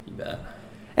bet.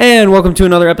 And welcome to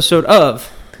another episode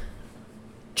of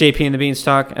JP and the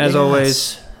Beanstalk. As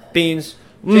always, Beans,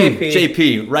 JP.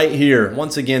 JP, right here.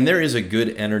 Once again, there is a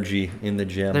good energy in the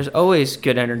gym. There's always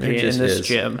good energy in this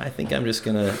gym. I think I'm just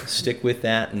going to stick with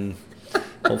that, and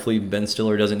hopefully Ben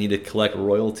Stiller doesn't need to collect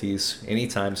royalties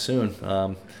anytime soon.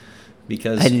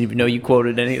 Because I didn't even know you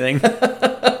quoted anything.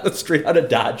 straight out of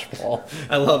Dodgeball.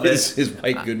 I love it. His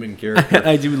White Goodman character.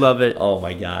 I do love it. Oh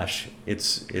my gosh,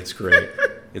 it's great.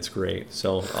 It's great.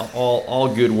 So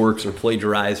all good works are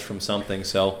plagiarized from something.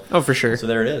 So for sure. So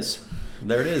there it is.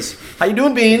 There it is. How you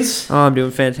doing, Beans? Oh, I'm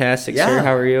doing fantastic, sir.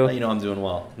 How are you? You know I'm doing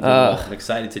well. I'm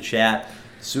excited to chat.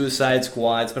 Suicide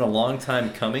Squad. It's been a long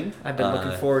time coming. I've been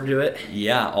looking forward to it.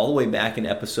 Yeah, all the way back in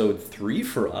episode 3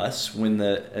 for us when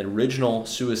the original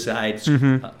Suicide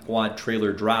Squad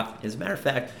trailer dropped. As a matter of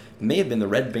fact, it may have been the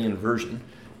Red Band version,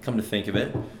 come to think of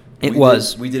it.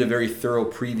 We did a very thorough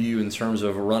preview in terms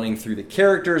of running through the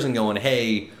characters and going,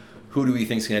 hey, who do we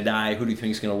think is going to die? Who do we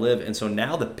think is going to live? And so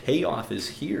now the payoff is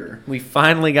here. We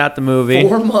finally got the movie.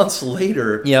 4 months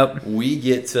later, Yep. we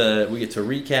get to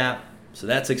recap. So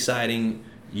that's exciting.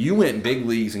 You went big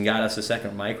leagues and got us a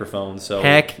second microphone. So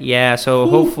heck yeah. So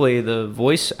hopefully the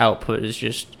voice output is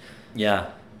just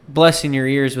blessing your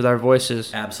ears with our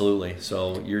voices. Absolutely.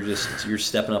 So you're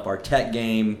stepping up our tech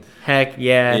game. Heck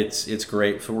yeah. It's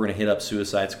great. So we're gonna hit up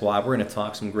Suicide Squad. We're gonna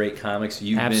talk some great comics.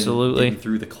 You've been getting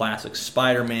through the classic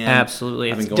Spider-Man.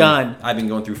 Absolutely. It's done. I've been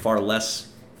going through far less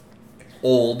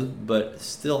old, but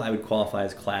still I would qualify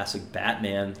as classic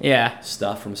Batman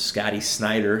stuff from Scotty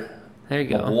Snyder. There you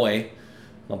go.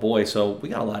 My boy. So we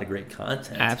got a lot of great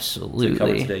content. Absolutely. To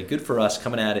cover today. Good for us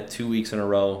coming at it 2 weeks in a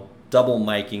row, double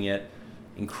miking it.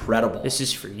 Incredible. This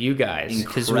is for you guys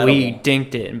because we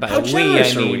dinked it, and by we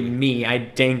I mean me. I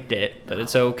dinked it, but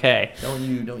it's okay.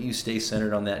 Don't you stay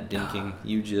centered on that dinking.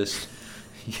 You just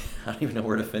I don't even know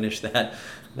where to finish that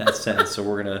sentence. So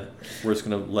we're just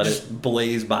gonna let it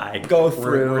blaze by. Go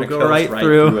right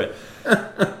through it.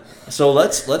 So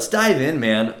let's dive in,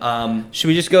 man. Should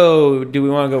we just go? Do we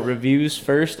want to go reviews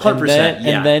first, 100%,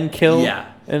 and then kill?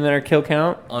 Yeah. And then our kill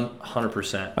count?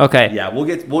 100%. Okay. Yeah, we'll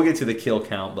get to the kill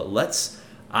count, but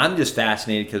I'm just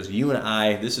fascinated because you and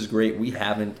I, this is great. We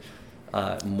haven't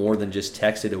more than just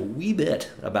texted a wee bit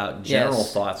about general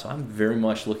thoughts, so I'm very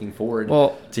much looking forward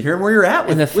to hearing where you're at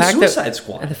with Suicide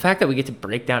Squad. And the fact that we get to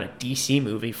break down a DC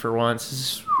movie for once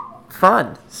is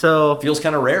fun. So feels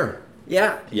kind of rare.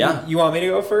 Yeah. You want me to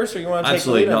go first, or you want to take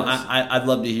the Absolutely. lead? No, I'd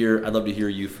love to hear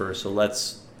you first. So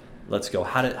let's go.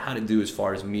 How to do as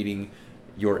far as meeting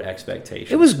your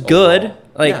expectations? It was good.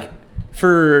 Overall.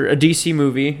 For a DC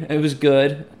movie, it was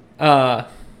good. The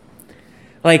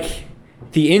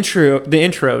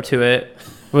intro to it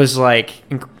was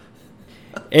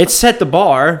it set the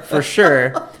bar for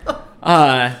sure.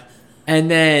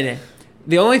 And then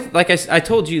the only, I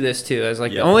told you this too, I was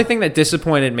the only thing that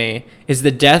disappointed me is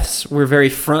the deaths were very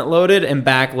front loaded and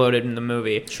back loaded in the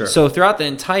movie. Sure. So throughout the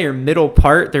entire middle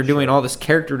part, they're doing all this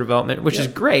character development, which is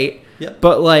great. Yep.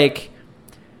 But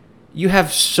you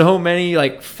have so many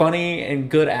funny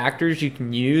and good actors you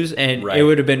can use, and it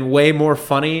would have been way more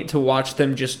funny to watch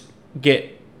them just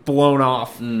get blown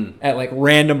off at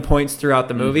random points throughout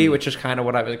the movie, which is kind of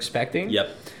what I was expecting. Yep.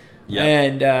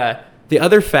 And the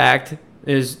other fact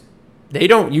is they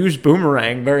don't use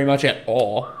Boomerang very much at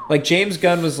all. James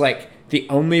Gunn was the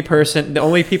only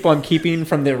people I'm keeping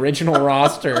from the original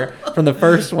roster from the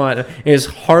first one is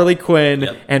Harley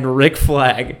Quinn and Rick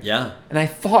Flag. Yeah. And I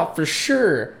thought for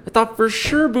sure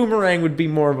Boomerang would be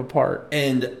more of a part.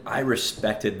 And I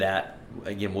respected that.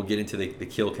 Again, we'll get into the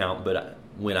kill count, but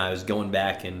when I was going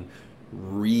back and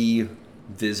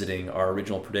revisiting our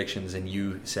original predictions and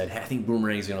you said, hey, I think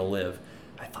Boomerang's going to live,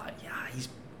 I thought,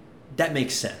 that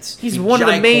makes sense. He's one of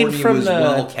the main Corney from was the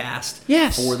well cast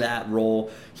for that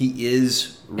role. He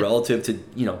is relative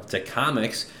to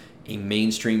comics a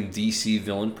mainstream DC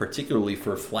villain, particularly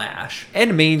for Flash,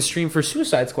 and mainstream for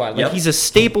Suicide Squad. He's a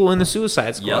staple in the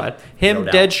Suicide Squad. Him,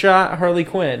 no Deadshot, Harley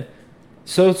Quinn.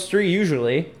 So it's 3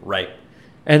 usually. Right.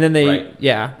 And then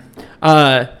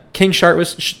King Shark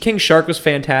was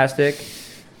fantastic.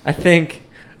 I think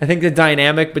the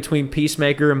dynamic between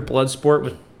Peacemaker and Bloodsport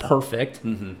was perfect.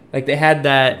 Mm-hmm. They had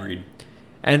that. Agreed.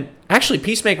 And actually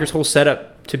Peacemaker's whole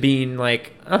setup to being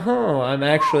I'm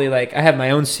actually I have my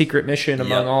own secret mission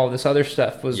among all of this other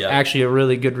stuff was actually a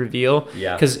really good reveal.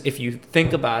 Yeah. Because if you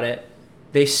think about it,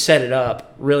 they set it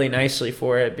up really nicely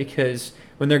for it, because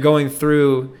when they're going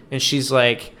through and she's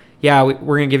we're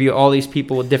going to give you all these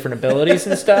people with different abilities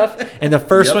and stuff. And the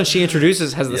first one she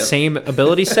introduces has the same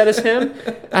ability set as him.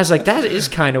 I was that is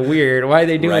kind of weird. Why are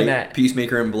they doing that?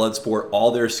 Peacemaker and Bloodsport, all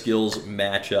their skills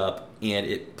match up and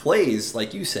it plays,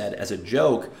 like you said, as a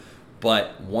joke.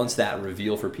 But once that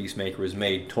reveal for Peacemaker was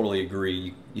made, totally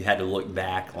agree. You had to look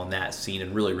back on that scene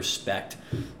and really respect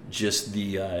just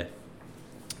the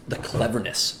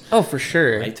cleverness. Oh, for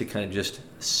sure. Right, to kind of just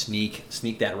sneak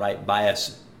that right by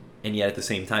us, and yet at the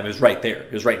same time, it was right there.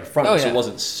 It was right in front of us. It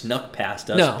wasn't snuck past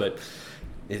us, but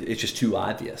it's just too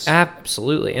obvious.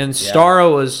 Absolutely. And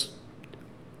Starro was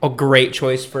a great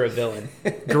choice for a villain.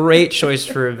 Great choice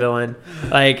for a villain.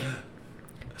 Like,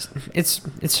 it's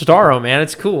Starro, man.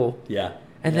 It's cool. Yeah.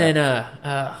 And then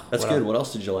that's good. What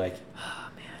else did you like? Oh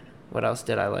man, what else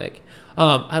did I like?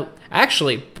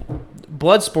 Actually,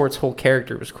 Bloodsport's whole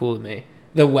character was cool to me.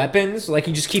 The weapons, like,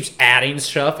 he just keeps adding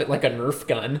stuff at like a Nerf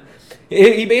gun.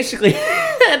 He basically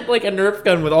had like a Nerf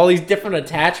gun with all these different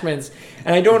attachments,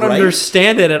 and I don't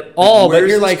understand it at all. Where's but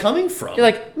you're this like coming from? You're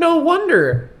like, no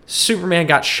wonder Superman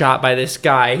got shot by this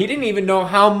guy. He didn't even know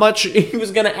how much he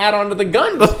was going to add onto the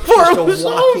gun before it was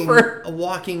over. A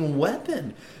walking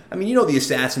weapon. I mean, you know the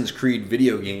Assassin's Creed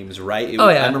video games, right?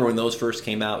 I remember when those first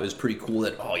came out, it was pretty cool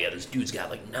that, this dude's got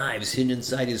like knives hidden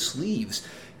inside his sleeves.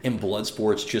 And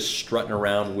Bloodsport's just strutting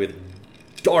around with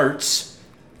darts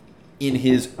in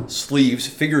his sleeves,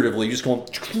 figuratively, just going...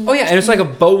 Oh, yeah, and it's like a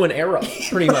bow and arrow,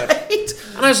 pretty much. Right?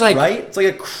 And I was like... Right? It's like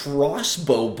a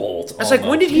crossbow bolt. I was like,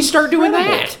 when did he start doing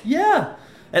that? Yeah.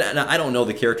 And I don't know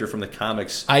the character from the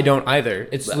comics. I don't either.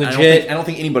 It's legit. I don't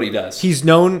think anybody does. He's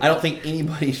known... I don't think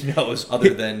anybody knows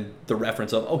other than the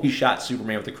reference of, he shot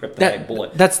Superman with a kryptonite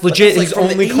bullet. That's legit his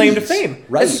only claim to 80s. fame.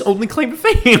 Right. That's his only claim to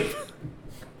fame.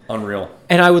 Unreal.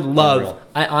 And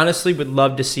I honestly would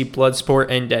love to see Bloodsport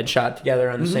and Deadshot together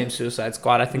on the same Suicide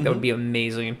Squad. I think that would be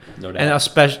amazing. No doubt. And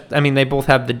especially, I mean, they both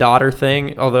have the daughter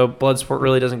thing, although Bloodsport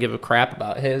really doesn't give a crap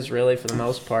about his, really, for the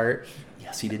most part.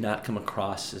 Yes, he did not come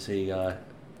across as a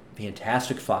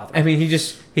fantastic father. I mean, he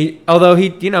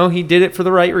did it for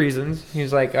the right reasons. He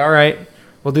was like, all right,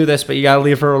 we'll do this, but you got to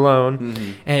leave her alone.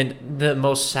 Mm-hmm. And the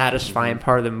most satisfying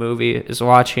part of the movie is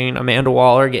watching Amanda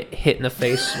Waller get hit in the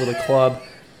face with a club.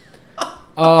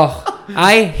 Oh,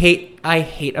 I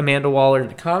hate Amanda Waller in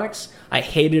the comics. I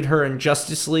hated her in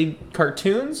Justice League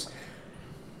cartoons.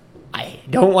 I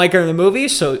don't like her in the movie,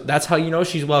 so that's how you know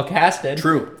she's well casted.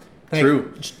 True.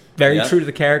 True. Very true to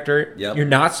the character. Yep. You're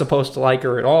not supposed to like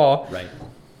her at all. Right.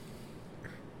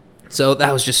 So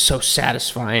that was just so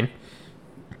satisfying.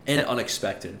 And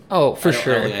unexpected. Oh, for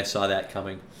sure. I don't think I saw that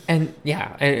coming. And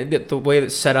and the way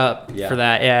that's set up for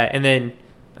that, and then,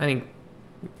 I mean,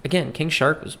 again, King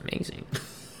Shark was amazing.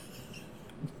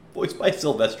 Voiced by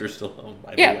Sylvester Stallone,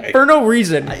 by the way. Yeah, for no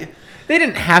reason. They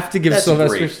didn't have to give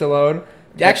Sylvester Stallone.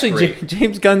 Actually,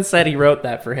 James Gunn said he wrote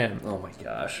that for him. Oh my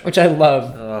gosh. Which I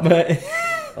love. But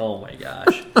oh my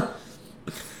gosh.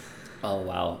 Oh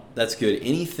wow, that's good.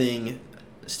 Anything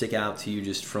stick out to you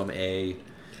just from a?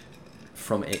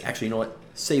 Actually, you know what?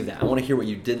 Save that. I want to hear what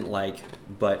you didn't like,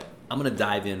 but I'm going to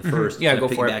dive in first. Yeah, go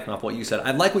for it. Piggybacking off what you said,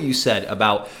 I like what you said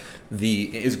about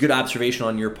it's a good observation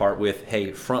on your part with,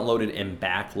 hey, front-loaded and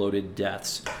back-loaded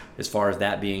deaths, as far as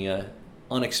that being a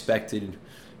unexpected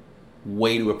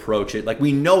way to approach it. Like,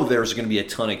 we know there's going to be a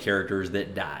ton of characters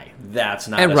that die. That's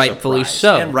not and a rightfully surprise.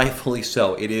 so. And rightfully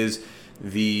so. It is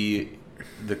the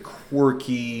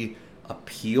quirky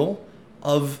appeal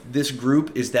of this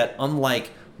group is that,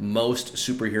 unlike most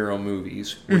superhero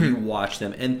movies where you watch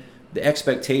them, and the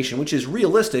expectation, which is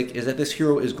realistic, is that this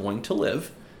hero is going to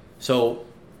live. So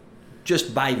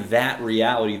just by that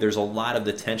reality, there's a lot of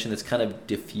the tension that's kind of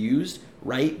diffused,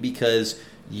 right? Because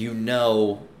you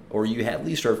know, or you at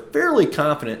least are fairly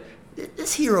confident,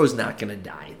 this hero is not going to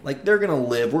die. Like, they're going to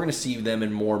live. We're going to see them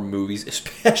in more movies,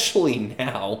 especially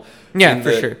now. Yeah,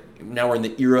 for sure. Now we're in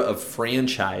the era of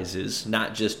franchises,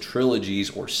 not just trilogies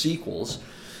or sequels.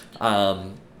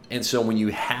 And so when you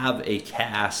have a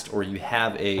cast or you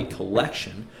have a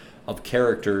collection of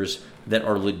characters that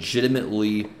are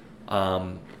legitimately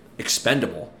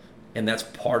expendable, and that's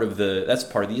part of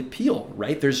the appeal,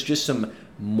 right? There's just some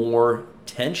more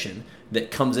tension that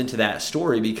comes into that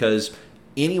story because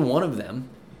any one of them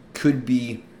could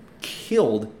be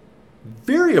killed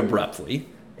very abruptly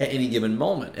at any given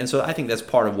moment. And so I think that's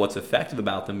part of what's effective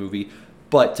about the movie.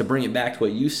 But to bring it back to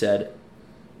what you said,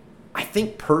 I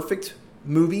think perfect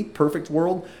movie, perfect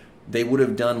world, they would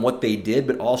have done what they did,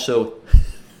 but also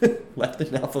left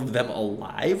enough of them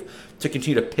alive to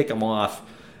continue to pick them off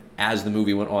as the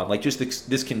movie went on. Like, just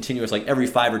this continuous, like, every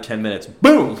 5 or 10 minutes,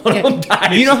 boom, one of them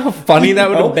dies. You know how funny that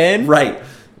would have been? Right.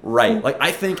 Like,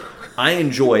 I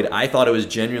thought it was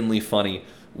genuinely funny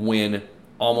when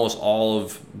almost all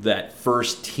of that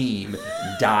first team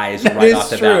dies right off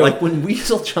the bat. Like, when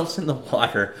Weasel jumps in the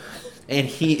water and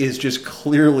he is just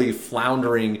clearly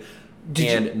floundering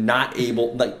and not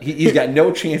able, like he's got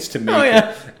no chance to make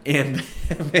yeah. it. And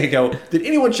they go, did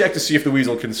anyone check to see if the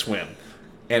weasel can swim?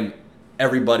 And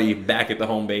everybody back at the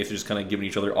home base is just kind of giving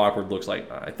each other awkward looks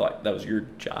like, I thought that was your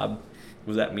job.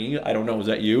 Was that me? I don't know. Was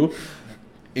that you?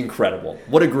 Incredible.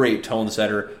 What a great tone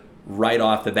setter right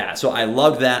off the bat. So I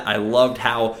loved that. I loved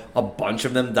how a bunch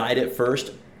of them died at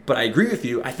first. But I agree with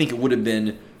you. I think it would have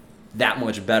been that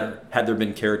much better had there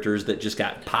been characters that just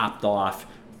got popped off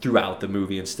throughout the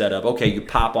movie instead of, okay, you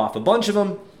pop off a bunch of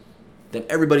them, then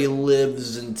everybody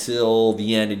lives until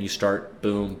the end and you start,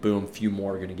 boom, boom, few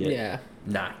more are going to get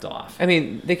knocked off. I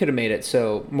mean, they could have made it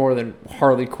so more than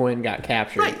Harley Quinn got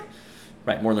captured.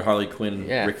 Right, more than Harley Quinn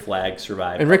and Rick Flag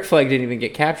survived. And Rick Flag didn't even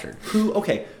get captured.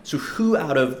 Who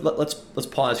out of, let's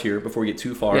pause here before we get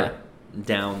too far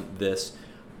down this.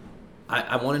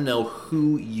 I want to know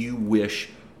who you wish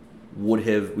we would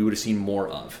have seen more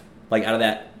of. Like out of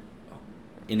that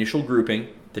initial grouping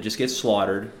that just gets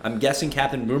slaughtered. I'm guessing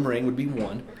Captain Boomerang would be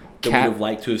one that we would have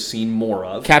liked to have seen more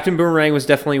of. Captain Boomerang was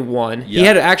definitely one. Yep. He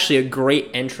had actually a great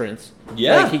entrance.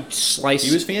 Yeah. Like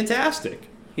he was fantastic.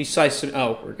 He sliced some...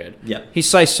 Oh, we're good. Yeah. He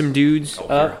sliced some dudes up.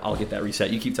 Here, I'll get that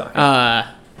reset. You keep talking.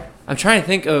 I'm trying to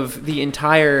think of the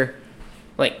entire,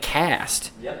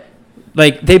 cast. Yep.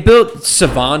 They built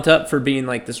Savant up for being,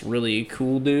 this really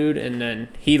cool dude, and then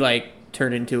he,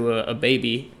 turned into a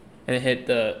baby and hit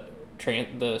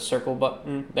the circle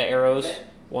button, the arrows,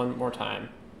 one more time.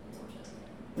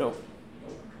 No.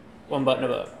 One button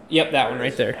above. Yep, that one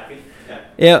right there.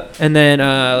 Yep, and then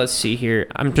let's see here.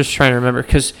 I'm just trying to remember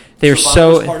because they were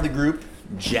so was part of the group.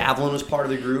 Javelin was part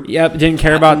of the group. Yep, didn't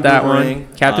care about that one.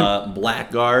 Captain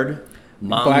Blackguard.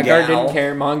 Blackguard didn't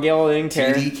care. Mongol didn't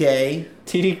care.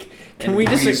 TDK. Can we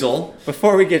just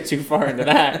before we get too far into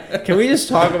that? Can we just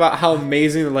talk about how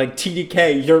amazing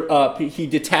TDK? You're up. He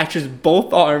detaches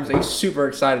both arms. And he's super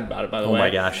excited about it. By the way. Oh my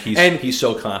gosh, he's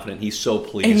so confident. He's so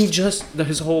pleased. And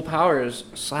his whole power is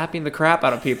slapping the crap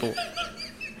out of people.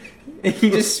 And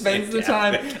he just spends the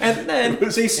time, and then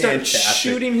they start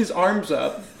shooting his arms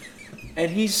up, and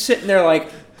he's sitting there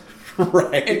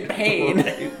in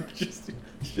pain, just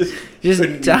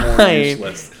dying.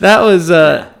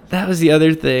 That was the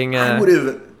other thing. I would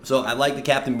have. So I like the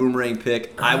Captain Boomerang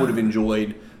pick. I would have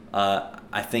enjoyed.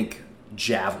 I think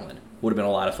Javelin would have been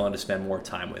a lot of fun to spend more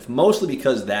time with, mostly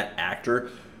because that actor,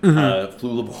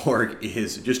 Flula Borg,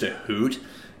 is just a hoot.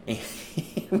 And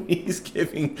he's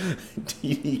giving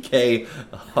TDK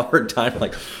a hard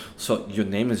time, so your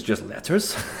name is just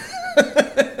letters?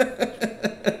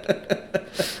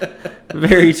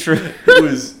 Very true.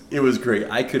 It was great.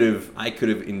 I could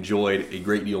have enjoyed a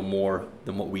great deal more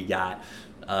than what we got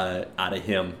out of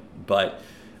him. But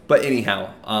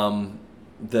anyhow,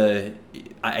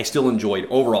 I still enjoyed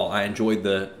overall. I enjoyed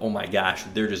oh my gosh,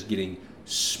 they're just getting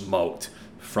smoked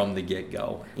from the get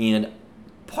go. And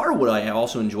part of what I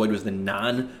also enjoyed was the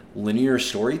non-linear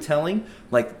storytelling.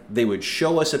 They would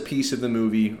show us a piece of the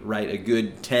movie, right, a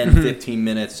good 10, 15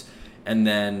 minutes, and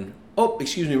then, we're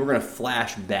going to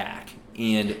flash back.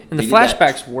 And the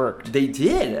flashbacks worked. They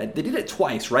did. They did it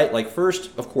twice, right?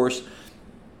 First, of course,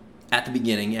 at the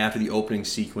beginning, after the opening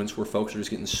sequence where folks are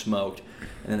just getting smoked.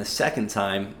 And then the second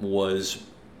time was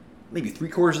maybe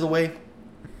 3/4 of the way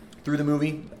through the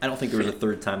movie. I don't think there was a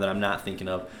third time that I'm not thinking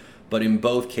of. But in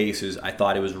both cases, I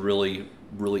thought it was really,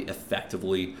 really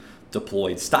effectively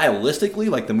deployed.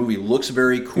 Stylistically, the movie looks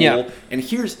very cool. Yeah. And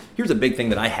here's a big thing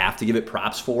that I have to give it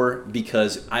props for,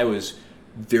 because I was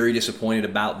very disappointed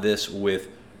about this with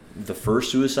the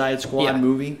first Suicide Squad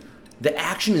movie. The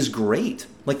action is great.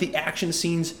 The action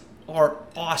scenes are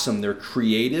awesome. They're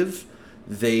creative.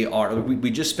 They are.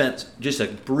 We just spent just a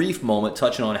brief moment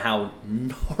touching on how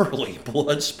gnarly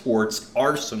Bloodsport's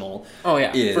arsenal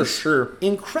is. For sure.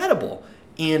 Incredible.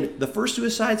 And the first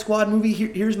Suicide Squad movie,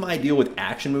 here's my deal with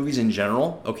action movies in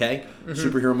general, okay? Mm-hmm.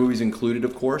 Superhero movies included,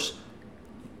 of course.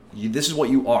 This is what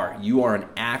you are. You are an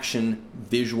action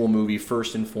visual movie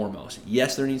first and foremost.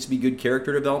 Yes, there needs to be good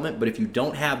character development, but if you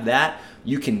don't have that,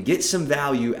 you can get some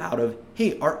value out of,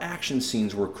 hey, our action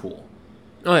scenes were cool.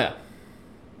 Oh, yeah.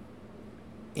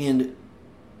 And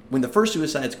when the first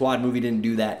Suicide Squad movie didn't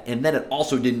do that, and then it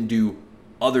also didn't do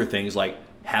other things like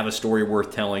have a story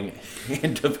worth telling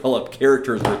and develop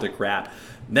characters worth of crap,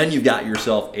 then you've got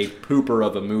yourself a pooper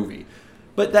of a movie.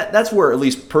 But that's where, at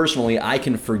least personally, I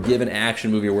can forgive an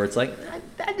action movie where it's that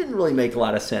didn't really make a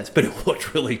lot of sense, but it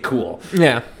looked really cool.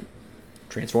 Yeah.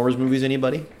 Transformers movies,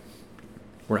 anybody?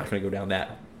 We're not going to go down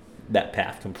that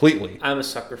path completely. I'm a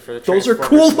sucker for the Those are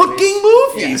cool-looking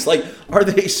movies. Yeah. Are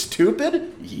they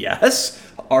stupid? Yes.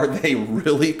 are they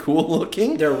really cool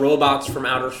looking? They're robots from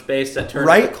outer space that turn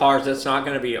Right? into cars. That's not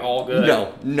going to be all good.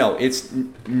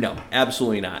 No,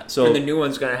 absolutely not. So And the new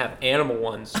one's going to have animal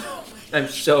ones. I'm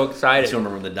so excited. I still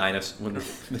remember when the dinosaur.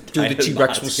 Dude, the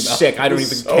T-Rex was sick. I don't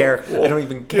even care. Cool. I don't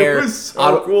even care. It was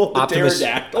so cool. The Optimus,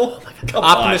 pterodactyl. Come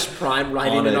Optimus on. Prime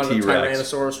riding On in a on the T-Rex.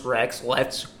 Tyrannosaurus Rex.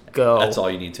 Let's go. That's all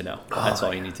you need to know. That's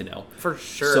all you need to know. For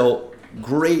sure. So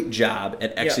great job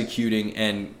at executing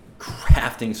and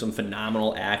crafting some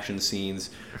phenomenal action scenes.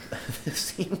 The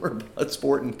scene where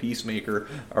Bloodsport and Peacemaker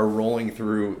are rolling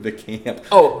through the camp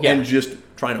and just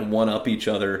trying to one-up each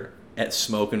other at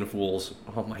Smoking Fools.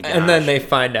 Oh my gosh. And then they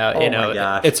find out, Oh my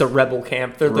gosh. it's a rebel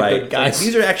camp. They're the good guys.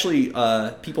 These are actually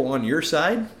people on your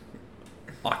side.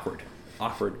 Awkward.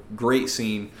 Great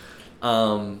scene.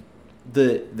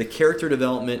 The character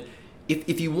development.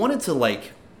 If you wanted to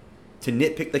to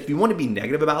nitpick, if you want to be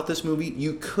negative about this movie,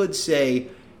 you could say,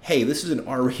 hey, this is an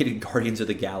R-rated Guardians of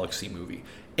the Galaxy movie.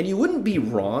 And you wouldn't be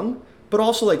wrong, but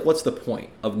also, what's the point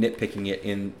of nitpicking it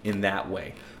in that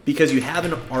way? Because you have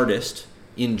an artist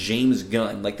in James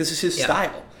Gunn. This is his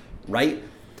style, right?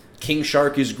 King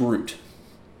Shark is Groot.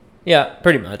 Yeah,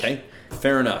 pretty much. Okay,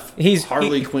 fair enough.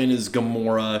 Harley Quinn is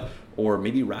Gamora, or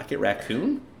maybe Rocket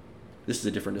Raccoon. This is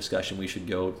a different discussion. We should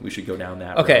go down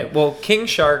that Okay, road. well, King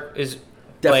Shark is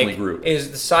Definitely Groot.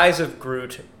 Is the size of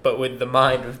Groot, but with the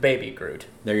mind of Baby Groot.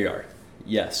 There you are.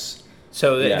 Yes.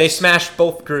 So they smashed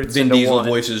both Groots Vin into Diesel one.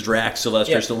 voices Drax,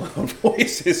 Sylvester Stallone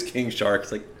voices King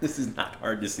Shark. It's this is not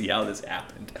hard to see how this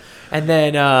happened. And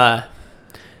then,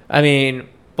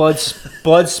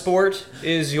 Bloodsport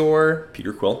is your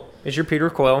Peter Quill. Peter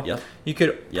Quill. Yep. You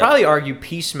could probably argue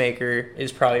Peacemaker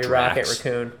is probably Drax. Rocket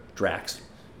Raccoon. Drax.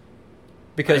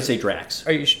 Because I'd say Drax.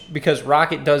 Because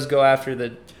Rocket does go after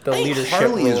the leadership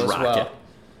Harley role is as Rocket.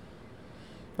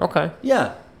 well. Okay.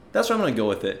 Yeah, that's where I'm going to go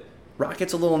with it.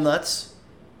 Rocket's a little nuts.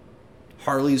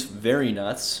 Harley's very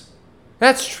nuts.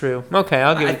 That's true. Okay,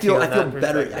 I'll give it to you. I feel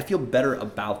better. I feel better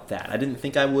about that. I didn't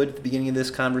think I would at the beginning of this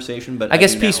conversation, but I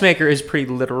guess do now. Peacemaker is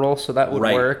pretty literal, so that would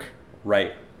work.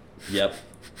 Right. Yep.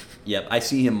 I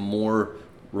see him more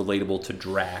relatable to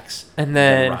Drax and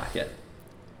than Rocket.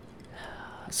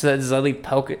 So does that leave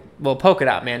Polka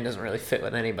Dot Man doesn't really fit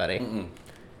with anybody. Mm-mm.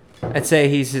 I'd say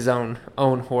he's his own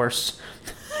horse.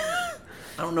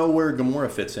 I don't know where Gamora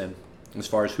fits in as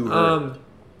far as who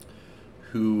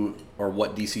or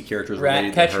what DC characters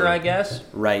related Ratcatcher, to her. I guess.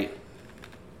 Right.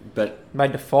 But by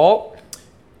default?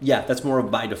 Yeah, that's more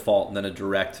of by default than a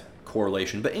direct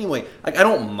correlation. But anyway, I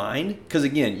don't mind because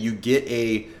again, you get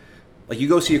you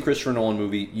go see a Christopher Nolan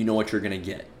movie, you know what you're going to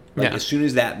get. As soon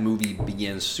as that movie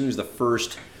begins, as soon as the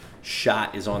first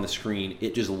shot is on the screen,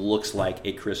 it just looks like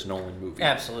a Chris Nolan movie.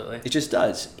 Absolutely. It just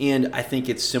does. And I think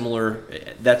it's similar.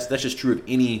 That's just true of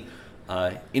any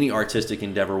artistic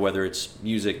endeavor, whether it's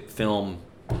music, film,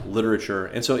 literature.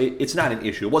 And so it's not an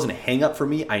issue. It wasn't a hang-up for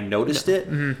me. I noticed it.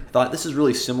 Mm-hmm. I thought this is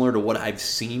really similar to what I've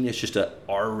seen. It's just a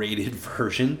R-rated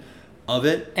version of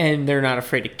it. And they're not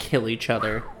afraid to kill each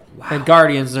other. Wow. The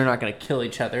Guardians, they're not going to kill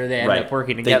each other. They end up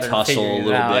working together. They tussle a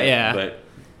little bit, yeah. but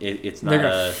it's not they're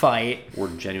gonna fight. We're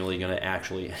genuinely going to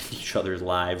actually end each other's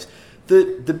lives.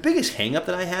 The biggest hang-up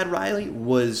that I had, Riley,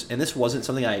 was, and this wasn't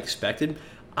something I expected,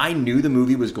 I knew the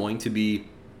movie was going to be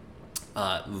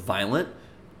violent.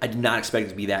 I did not expect it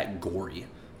to be that gory.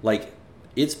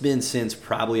 It's been since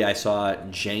probably I saw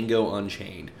Django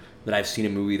Unchained that I've seen a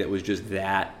movie that was just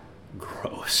that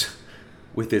gross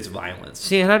with its violence.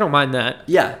 See, and I don't mind that.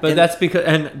 Yeah. But that's because...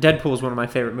 And Deadpool is one of my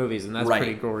favorite movies, and that's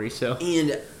pretty gory, so...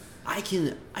 And I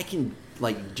can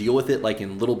deal with it,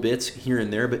 in little bits here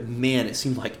and there, but man, it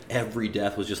seemed like every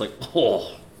death was just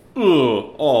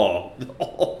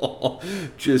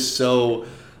just so...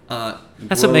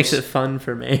 that's what makes it fun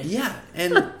for me. Yeah,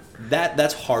 and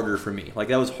that's harder for me.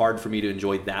 That was hard for me to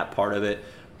enjoy that part of it.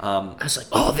 I was like,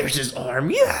 oh, there's his arm,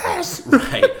 yes!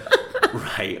 Right.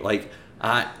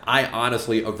 I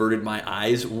honestly averted my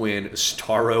eyes when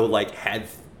Starro had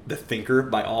the Thinker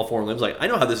by all four limbs. I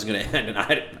know how this is going to end, and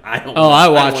I don't. Oh, I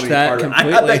watched that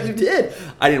completely. I bet you did.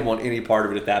 I didn't want any part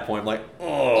of it at that point. I'm like,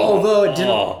 although it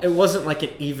didn't, it wasn't an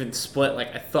even split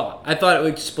like I thought. I thought it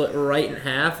would split right in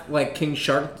half, like King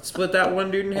Shark split that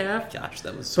one dude in half. Gosh,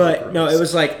 that was so But gross. no, it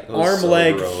was arm, so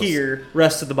leg gross. Here,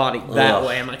 rest of the body that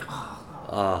way. I'm like,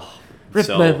 rip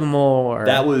so more.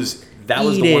 That was the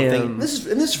one thing. This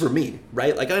is for me,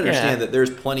 right? I understand that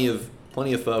there's plenty of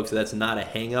folks that's not a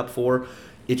hang up for.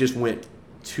 It just went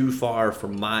too far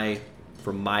from my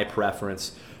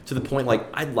preference to the point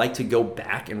I'd like to go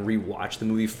back and rewatch the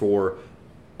movie for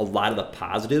a lot of the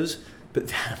positives, but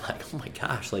then I'm like, oh my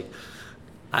gosh, I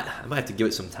might have to give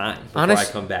it some time before I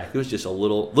come back. It was just a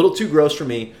little too gross for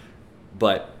me.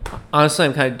 But honestly,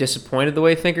 I'm kind of disappointed the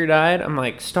way Thinker died. I'm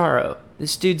like, Starro,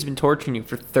 this dude's been torturing you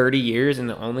for 30 years, and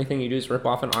the only thing you do is rip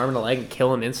off an arm and a leg and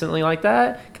kill him instantly like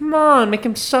that? Come on, make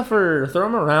him suffer. Throw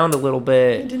him around a little he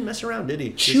bit. didn't mess around, did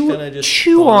he? Chew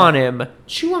fall on him.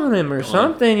 Chew on him or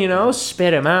something, you know?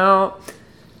 Spit him out.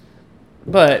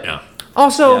 But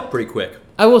also, Yeah, pretty quick.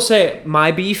 I will say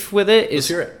my beef with it Let's is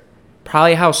hear it.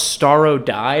 probably how Starro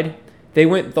died. They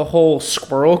went the whole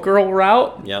Squirrel Girl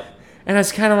route. Yep. And I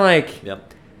was kind of like,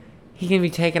 Yep. he can be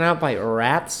taken out by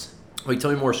rats? Wait,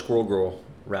 tell me more Squirrel Girl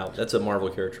route. That's a Marvel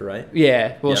character, right?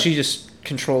 Yeah. Well, Yeah. she just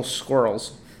controls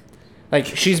squirrels. Like,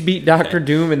 she's beat Doctor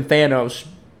Doom and Thanos.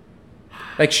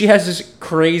 Like, she has this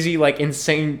crazy, like,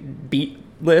 insane beat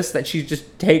list that she just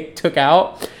took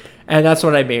out. And that's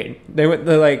what I mean. They went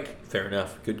the, like... Fair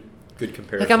enough. Good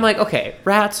comparison. Like, I'm like, okay,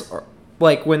 rats are...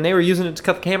 Like, when they were using it to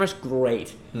cut the cameras,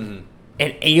 great. Mm-hmm.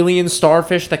 An alien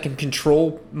starfish that can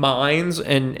control minds,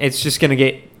 and it's just gonna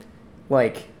get,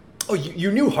 like... Oh,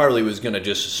 you knew Harley was going to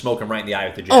just smoke him right in the eye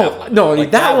with the javelin. Oh, no,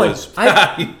 Like, that one... was...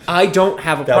 I don't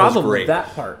have a That was problem great. with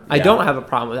that part. I Yeah. don't have a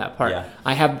problem with that part. Yeah.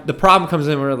 I have... The problem comes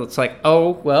in where it's like,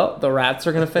 oh, well, the rats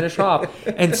are gonna finish off.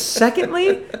 And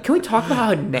secondly, can we talk about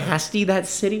how nasty that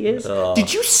city is?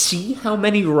 Did you see how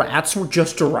many rats were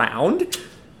just around?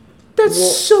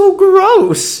 That's so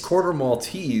gross. Quarter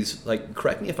Maltese, like,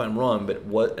 correct me if I'm wrong,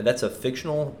 but that's a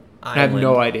fictional I have island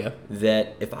no idea.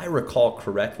 that, if I recall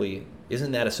correctly,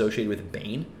 isn't that associated with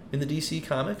Bane in the DC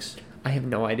comics? I have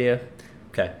no idea.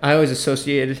 Okay, I always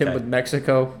associated him Okay. with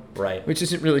Mexico, right. which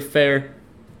isn't really fair.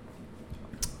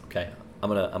 Okay, I'm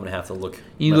gonna have to look.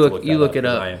 You I'm gonna look- have to you look that it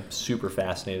up, up. because I am super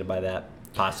fascinated by that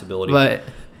possibility. But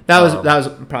that was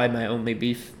probably my only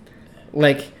beef.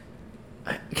 Like,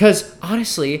 because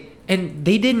honestly, and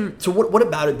they didn't. So what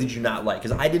about it did you not like?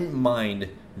 Because I didn't mind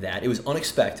that. It was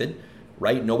unexpected,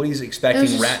 right? Nobody's expecting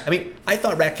just- rat. I mean, I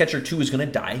thought Ratcatcher 2 was going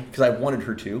to die because I wanted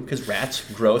her to. Because rats,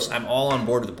 gross. I'm all on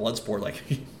board with the Bloodsport. Like,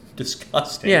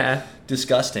 disgusting. Yeah.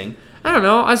 Disgusting. I don't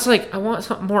know. I was like, I want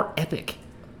something more epic.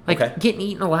 Like Okay. getting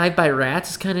eaten alive by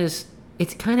rats is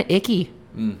kind of icky.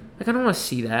 Like I don't want to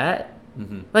see that.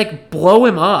 Like blow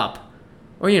him up,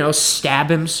 or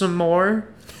stab him some more,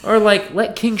 or like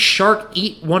let King Shark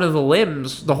eat one of the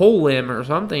limbs, the whole limb or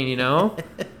something. I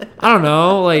don't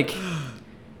know. Like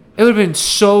it would have been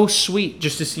so sweet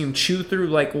just to see him chew through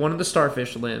like one of the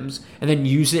starfish limbs and then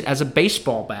use it as a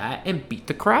baseball bat and beat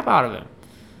the crap out of him.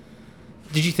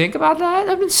 Did you think about that?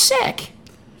 That'd been sick.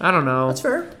 I don't know. That's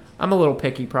fair. I'm a little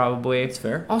picky, probably. That's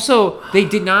fair. Also, they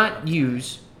did not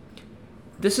use...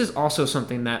 This is also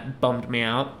something that bummed me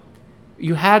out.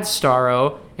 You had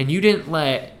Starro, and you didn't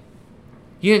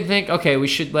think, okay, we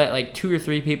should let like 2 or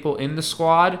 3 people in the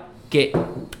squad get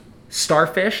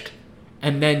starfished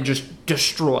and then just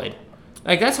destroyed.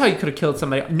 Like, that's how you could have killed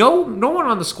somebody. No one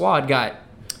on the squad got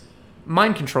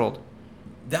mind controlled.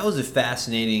 That was a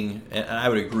fascinating, and I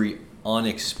would agree,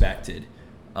 unexpected.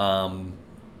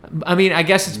 I mean, I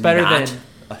guess it's better than...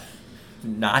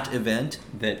 Not event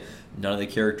that none of the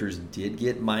characters did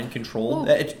get mind controlled.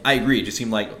 Well, I agree. It just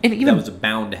seemed like and even that was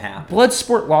bound to happen.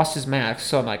 Bloodsport lost his mask,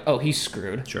 so I'm like, oh, he's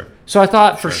screwed. Sure. So I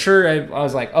thought for sure, I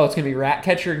was like, oh, it's going to be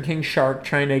Ratcatcher and King Shark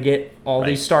trying to get all Right.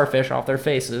 these starfish off their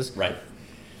faces. Right.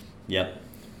 Yep.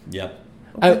 Okay,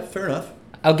 I- fair enough.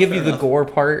 I'll give Fair you the enough. gore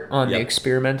part on the Yep.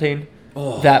 experimenting.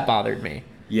 Oh. That bothered me.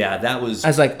 Yeah, that was. I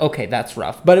was like, okay, that's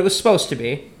rough. But it was supposed to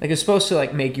be. Like, it's supposed to,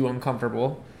 like, make you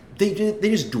uncomfortable. They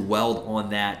just dwelled on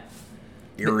that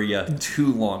area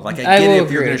too long. Like, I I get will it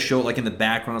if you're agree. going to show it, like, in the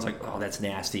background. I was like, oh, that's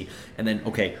nasty. And then,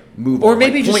 okay, move Or on.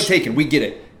 maybe Like, just- point taken. We get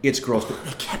it. It's gross. But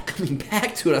they kept coming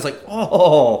back to it. I was like,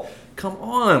 oh, come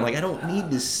on. Like, I don't need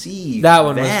to see That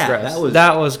one was gross. That was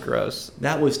That was gross.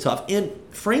 That was tough. And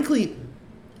frankly,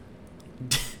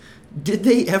 did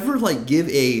they ever like give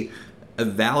a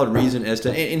valid reason as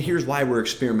to? And here's why we're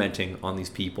experimenting on these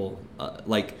people.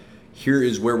 Like, here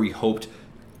is where we hoped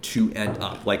to end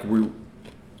up. Like,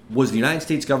 was the United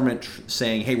States government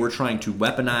saying, "Hey, we're trying to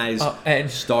weaponize and-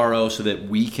 Starro so that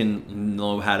we can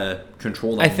know how to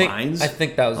control the minds"? I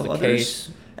think that was of the others?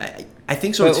 case. I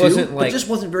think so But it too. wasn't but like- it just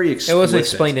wasn't very It explicit. wasn't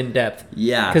explained in depth.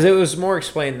 Yeah. Because it was more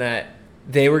explained that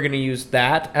they were going to use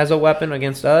that as a weapon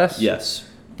against us. Yes.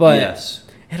 But yes.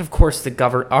 And of course,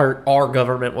 our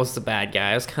government was the bad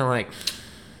guy. I was kind of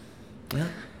like,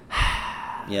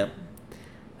 Yeah.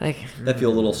 like That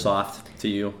feel a little soft to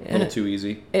you, a little too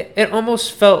easy. it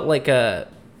almost felt like a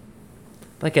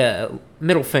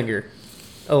middle finger,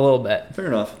 a little bit. Fair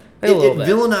enough. A It little bit.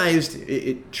 villainized.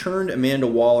 It turned Amanda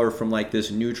Waller from like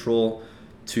this neutral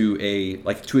to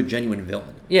a genuine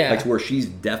villain. Yeah. Like to where she's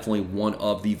definitely one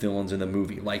of the villains in the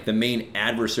movie. Like the main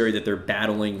adversary that they're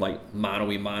battling, like mano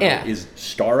a mano, is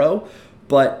Starro,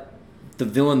 but the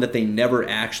villain that they never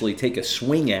actually take a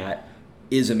swing at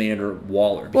is Amanda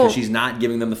Waller, because she's not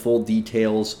giving them the full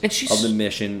details of the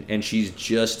mission, and she's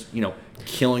just,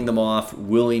 killing them off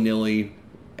willy-nilly,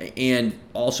 and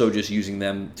also just using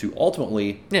them to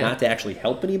ultimately not to actually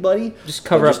help anybody. Just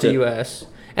cover up the U.S.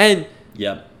 And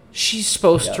Yep. she's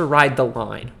supposed to ride the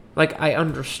line. Like, I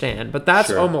understand, but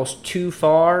that's almost too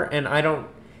far, and I don't...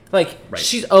 Like,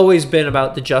 she's always been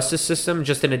about the justice system,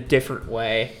 just in a different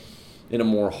way. In a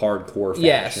more hardcore fashion.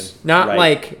 Yes.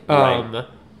 Not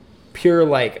pure,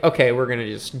 like, okay, we're going to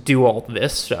just do all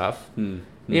this stuff. You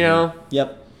know?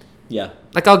 Yep. Yeah.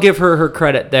 Like, I'll give her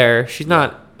credit there. She's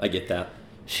not... I get that.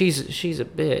 She's a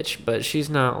bitch, but she's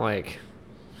not, like...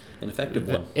 An effective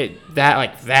one.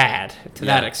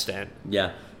 That extent.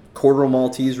 Yeah. Corporal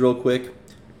Maltese, real quick.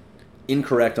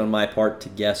 Incorrect on my part to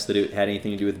guess that it had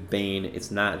anything to do with Bane.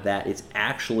 It's not that. It's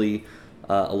actually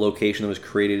a location that was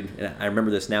created, and I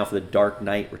remember this now, for the Dark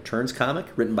Knight Returns comic,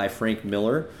 written by Frank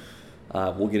Miller.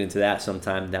 We'll get into that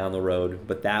sometime down the road,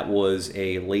 but that was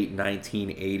a late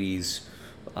 1980s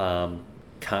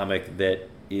comic that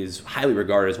is highly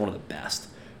regarded as one of the best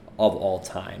of all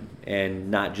time, and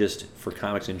not just for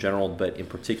comics in general, but in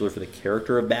particular for the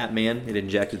character of Batman. It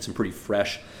injected some pretty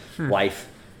fresh life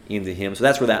into him. So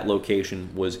that's where that location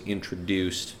was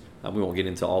introduced. We won't get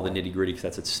into all the nitty-gritty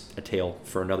because that's a tale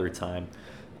for another time.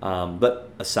 But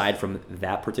aside from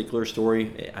that particular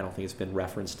story, I don't think it's been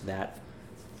referenced that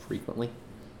frequently.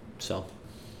 So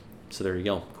there you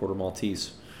go, Quarter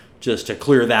Maltese. Just to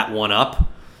clear that one up.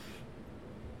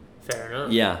 Fair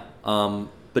enough. Yeah.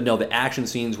 But no, the action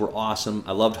scenes were awesome.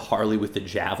 I loved Harley with the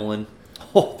javelin.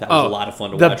 Oh, that was a lot of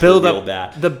fun to watch.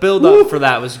 The build-up for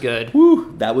that was good.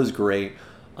 Woo, that was great.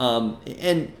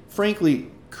 And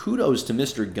frankly, kudos to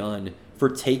Mr. Gunn for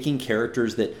taking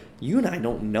characters that you and I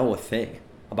don't know a thing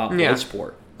about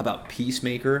Bloodsport, about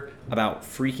Peacemaker, about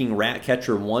freaking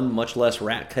Ratcatcher 1, much less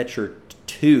Ratcatcher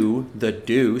 2, The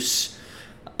Deuce,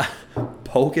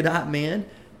 Polka Dot Man,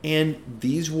 and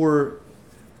these were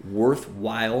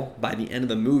worthwhile by the end of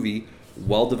the movie.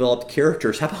 Well-developed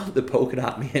characters. How about the Polka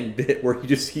Dot Man bit where he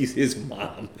just sees his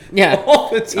mom all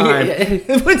the time?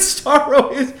 When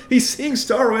he's seeing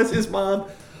Starro as his mom.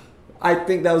 I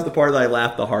think that was the part that I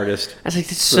laughed the hardest. I was like,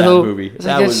 that movie.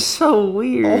 That was so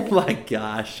weird. Oh my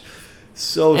gosh,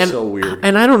 so weird.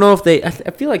 And I don't know if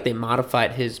I feel like they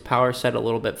modified his power set a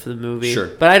little bit for the movie. Sure,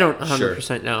 but I don't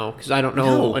 100% know, because I don't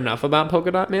know enough about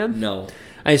Polka Dot Man. No,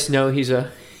 I just know he's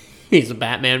a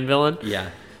Batman villain.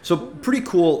 Yeah. So pretty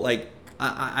cool. Like,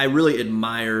 I really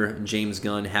admire James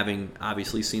Gunn, having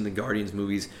obviously seen the Guardians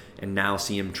movies and now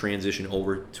see him transition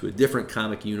over to a different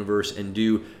comic universe and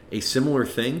do a similar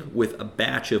thing with a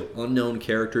batch of unknown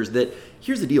characters that,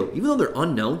 here's the deal, even though they're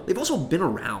unknown, they've also been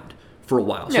around for a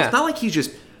while. So it's not like he's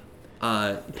just...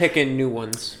 picking new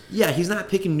ones. Yeah, he's not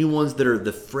picking new ones that are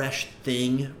the fresh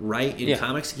thing, right, in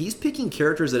comics. He's picking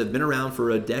characters that have been around for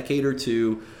a decade or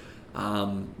two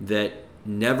that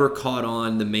never caught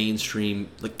on the mainstream,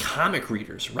 like comic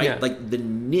readers, right? Yeah. Like the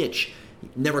niche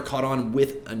never caught on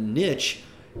with a niche,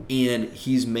 and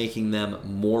he's making them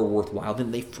more worthwhile than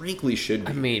they frankly should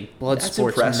be. I mean,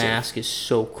 Bloodsport's mask is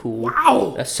so cool.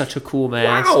 Wow! That's such a cool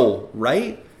mask. Wow!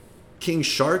 Right? King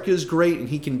Shark is great, and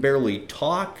he can barely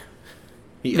talk.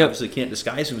 He obviously can't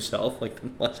disguise himself, like the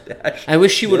mustache. I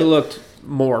wish he would have looked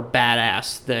more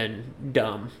badass than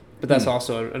dumb, but that's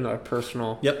also another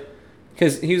personal... Yep.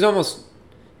 Because he was almost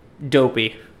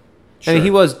dopey. Sure. I mean,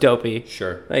 he was dopey.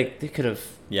 Sure. Like, they could have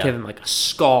given him, like, a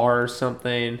scar or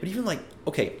something. But even, like,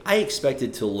 okay, I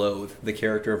expected to loathe the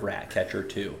character of Ratcatcher,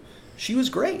 too. She was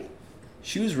great.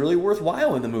 She was really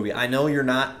worthwhile in the movie. I know you're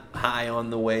not high on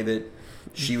the way that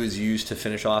she was used to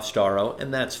finish off Starro,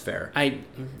 and that's fair. I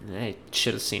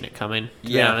should have seen it coming, to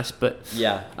be honest, but...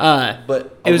 Yeah.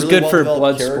 But it was good for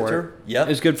Bloodsport. Yep. It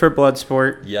was good for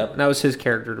Bloodsport. Yep. That was his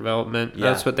character development.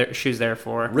 Yeah. That's what she's there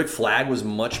for. Rick Flag was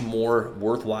much more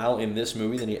worthwhile in this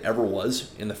movie than he ever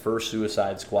was in the first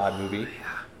Suicide Squad movie.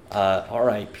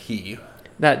 R.I.P.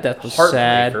 That death was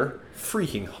sad.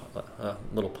 Freaking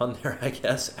little pun there, I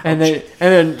guess. Ouch. And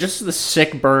then just the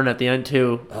sick burn at the end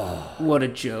too. Oh, what a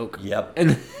joke. Yep.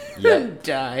 And then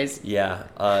dies. Yeah.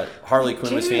 Harley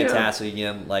Quinn was fantastic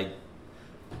again. Like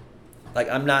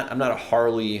I'm not a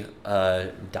Harley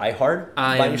diehard.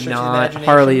 I am not.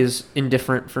 Harley is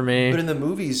indifferent for me. But in the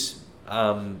movies,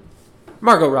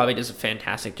 Margot Robbie does a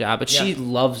fantastic job, but she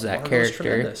loves that character.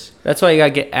 Tremendous. That's why you gotta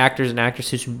get actors and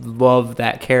actresses who love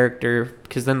that character,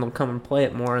 because then they'll come and play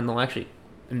it more, and they'll actually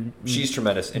She's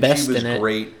tremendous, and best she was in it.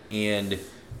 great. And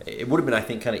it would have been, I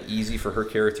think, kind of easy for her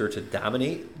character to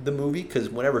dominate the movie because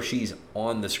whenever she's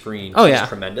on the screen, she's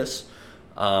tremendous.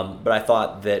 But I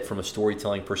thought that from a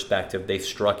storytelling perspective, they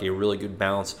struck a really good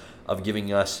balance of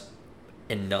giving us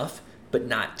enough, but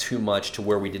not too much to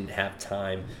where we didn't have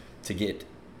time to get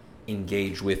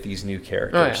engaged with these new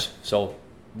characters. So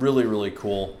really, really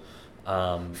cool.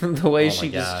 The way she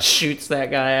just shoots that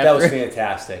guy. That was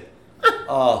fantastic.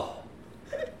 Oh.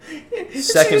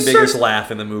 Second biggest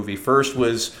laugh in the movie. First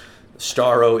was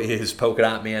Starro is Polka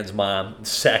Dot Man's mom.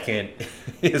 Second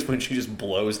is when she just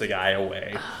blows the guy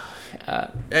away.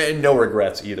 And no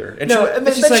regrets either. And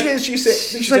she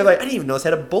said, I didn't even know this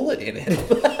had a bullet in it.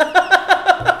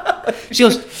 She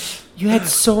goes, you had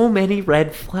so many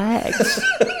red flags.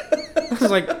 I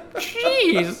was like,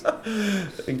 jeez.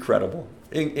 Incredible.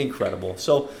 Incredible.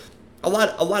 So a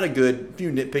lot of good,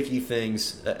 few nitpicky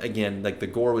things. Again, like the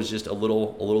gore was just a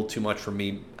little too much for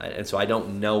me, and so I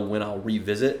don't know when I'll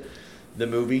revisit the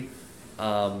movie.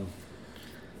 But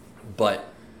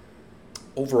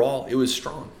overall, it was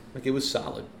strong. Like it was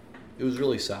solid. It was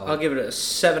really solid. I'll give it a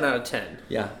 7 out of 10.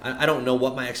 Yeah, I don't know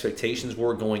what my expectations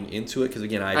were going into it because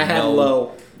again, I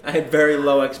had very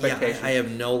low expectations. Yeah, I have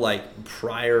no like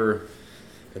prior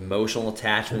emotional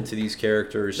attachment to these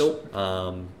characters.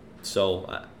 Nope.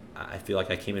 So I feel like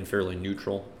I came in fairly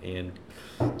neutral and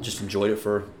just enjoyed it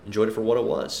for what it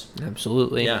was.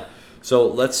 Absolutely. Yeah.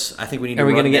 So I think we need to Are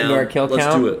we going to get into our kill count?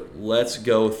 Let's do it. Let's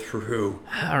go through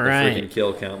the freaking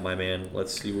kill count, my man.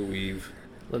 Let's see what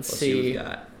Let's see what we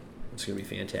got. It's going to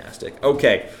be fantastic.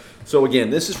 Okay. So again,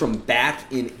 this is from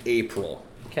back in April.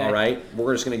 Okay. All right.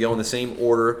 We're just going to go in the same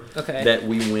order that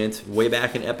we went way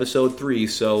back in episode 3.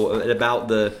 So at about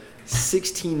the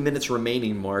 16 minutes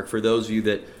remaining mark, for those of you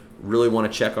that really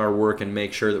want to check our work and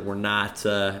make sure that we're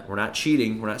not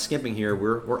cheating, we're not skimping here.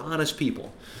 We're honest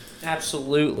people.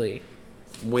 Absolutely.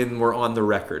 When we're on the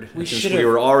record, Since we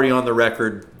were already on the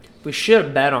record, we should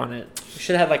have bet on it. We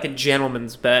should have had like a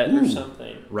gentleman's bet or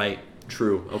something. Right.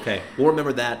 True. Okay. We'll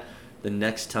remember that the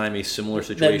next time a similar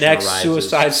situation the next arises.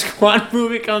 Suicide Squad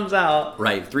movie comes out.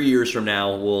 Right. 3 years from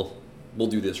now, we'll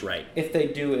do this right. If they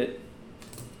do it,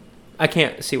 I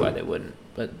can't see why they wouldn't.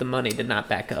 But the money did not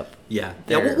back up. Yeah.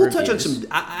 Now we'll touch on some.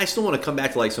 I still want to come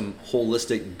back to like some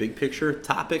holistic, big picture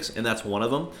topics, and that's one of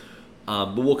them.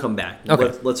 But we'll come back.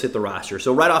 Okay. Let's hit the roster.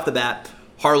 So right off the bat,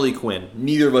 Harley Quinn.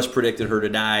 Neither of us predicted her to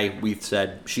die. We've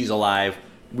said she's alive.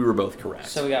 We were both correct.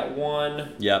 So we got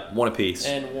one. Yep, one apiece.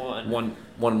 And one.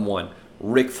 One.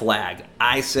 Rick Flag.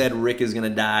 I said Rick is going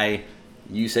to die.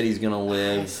 You said he's going to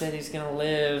live. I said he's going to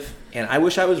live. And I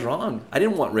wish I was wrong. I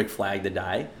didn't want Rick Flag to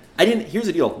die. Here's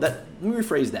the deal. Let me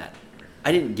rephrase that.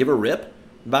 I didn't give a rip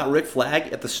about Rick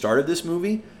Flag at the start of this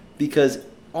movie because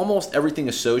almost everything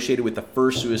associated with the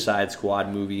first Suicide Squad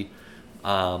movie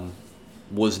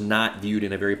was not viewed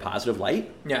in a very positive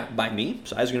light by me.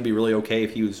 So I was going to be really okay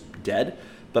if he was dead.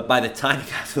 But by the time it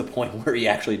got to the point where he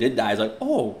actually did die, I was like,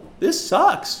 oh, this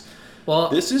sucks. Well,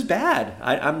 this is bad.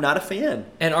 I'm not a fan.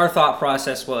 And our thought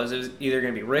process was it was either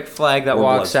going to be Rick Flag that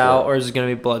walks out or is it going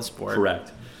to be Bloodsport?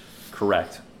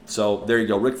 Correct. So there you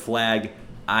go. Rick Flag,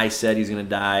 I said he's going to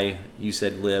die. You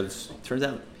said lives. Turns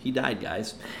out he died,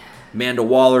 guys. Amanda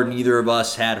Waller, neither of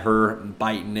us had her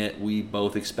biting it. We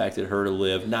both expected her to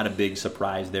live. Not a big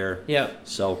surprise there. Yep.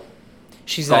 So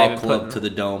she's call club to the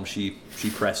dome. She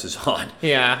presses on.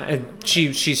 Yeah, and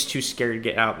she's too scared to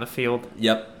get out in the field.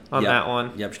 Yep. On that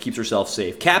one. Yep, she keeps herself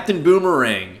safe. Captain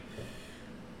Boomerang.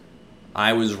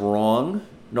 I was wrong.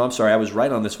 No, I'm sorry. I was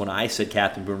right on this one. I said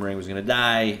Captain Boomerang was going to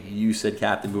die. You said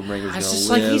Captain Boomerang was going to live. It's just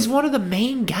like he's one of the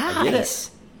main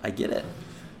guys. I get it.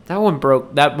 That one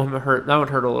broke. That one hurt. That one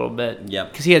hurt a little bit.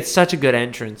 Yep. Because he had such a good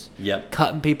entrance. Yep.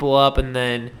 Cutting people up and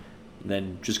then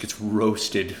just gets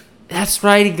roasted. That's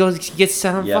right. He gets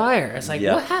set on fire. It's like,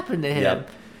 what happened to him? Yep.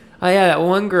 Oh yeah, that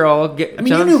one girl. You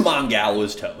knew Mongal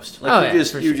was toast. Like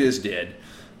you just did.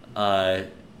 But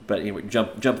anyway,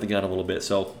 jump the gun a little bit.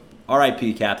 So,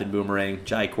 R.I.P. Captain Boomerang.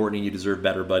 Jai Courtney, you deserve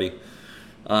better, buddy.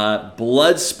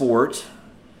 Bloodsport.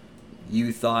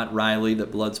 You thought, Riley,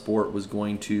 that Bloodsport was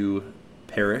going to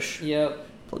perish. Yep.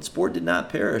 Bloodsport did not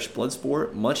perish.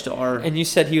 Bloodsport, much to our... And you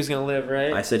said he was going to live,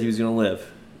 right? I said he was going to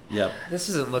live. Yep. This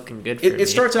isn't looking good for me. It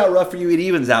starts out rough for you. It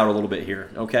evens out a little bit here,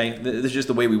 okay? This is just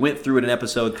the way we went through it in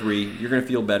episode 3. You're going to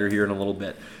feel better here in a little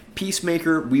bit.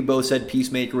 Peacemaker, we both said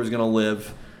Peacemaker was going to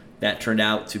live. That turned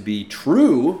out to be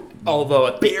true. Although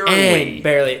at barely.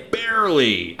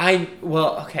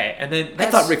 Okay. And then I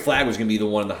thought Rick Flag was going to be the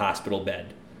one in the hospital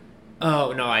bed.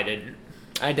 Oh, no, I didn't.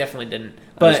 I definitely didn't.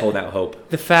 I was holding out hope.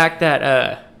 The fact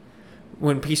that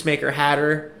when Peacemaker had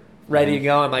her, ready to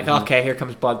go. I'm like, okay, here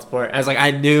comes Bloodsport. I was like,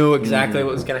 I knew exactly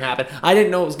what was going to happen. I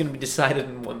didn't know it was going to be decided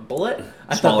in one bullet.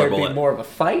 I thought there'd be more of a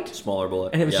fight. Smaller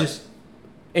bullet. And it was just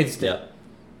instant.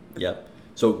 Yep.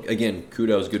 So, again,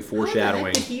 kudos, good foreshadowing.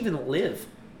 How did he even live?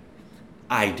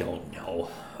 I don't know.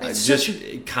 It's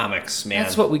Just comics, man.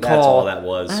 That's what we call. That's all that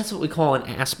was. That's what we call an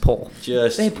ass pull.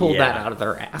 They pulled that out of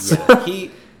their ass. Yeah.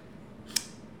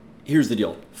 Here's the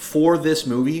deal. For this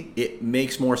movie, it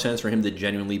makes more sense for him to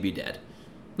genuinely be dead.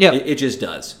 Yeah. It just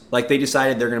does. Like, they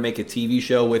decided they're going to make a TV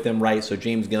show with him, right? So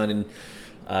James Gunn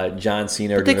and John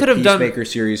Cena are doing a Peacemaker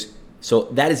series. So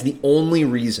that is the only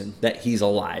reason that he's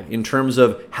alive. In terms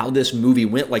of how this movie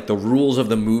went, like the rules of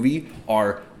the movie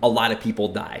are a lot of people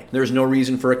die. There's no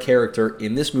reason for a character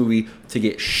in this movie to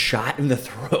get shot in the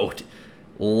throat,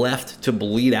 left to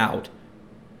bleed out,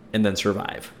 and then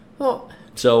survive. Well,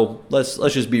 so let's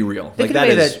just be real. They could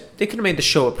have made the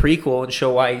show a prequel and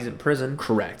show why he's in prison.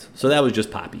 Correct. So that was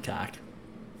just poppycock.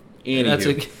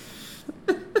 Anywho,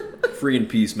 freaking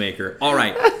Peacemaker. All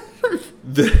right.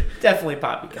 Definitely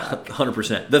poppycock.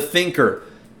 100%. The Thinker.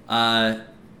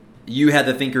 You had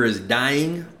the Thinker as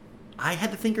dying. I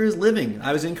had the Thinker as living.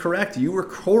 I was incorrect. You were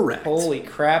correct. Holy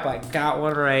crap, I got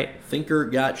one right. Thinker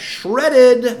got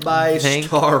shredded by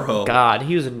Starro. God,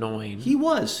 he was annoying. He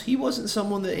was. He wasn't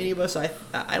someone that any of us, I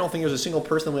don't think there's a single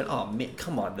person that went, oh man,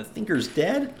 come on, the Thinker's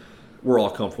dead? We're all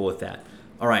comfortable with that.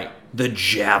 All right, the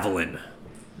Javelin.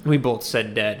 We both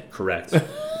said dead. Correct.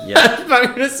 Yeah. I'm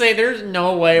going to say there's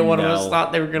no way one of us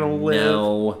thought they were going to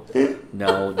live.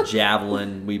 No.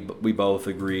 Javelin, we both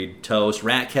agreed. Toast.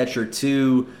 Ratcatcher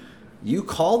 2, you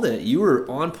called it. You were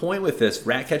on point with this.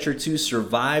 Ratcatcher 2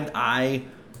 survived. I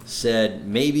said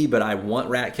maybe, but I want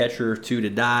Ratcatcher 2 to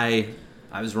die.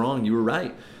 I was wrong. You were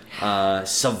right.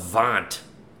 Savant,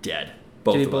 dead.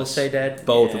 Did we both say dead?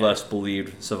 Both of us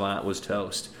believed Savant was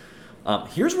toast.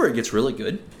 Here's where it gets really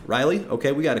good, Riley.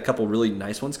 Okay, we got a couple really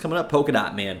nice ones coming up. Polka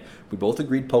Dot Man. We both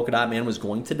agreed Polka Dot Man was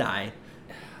going to die.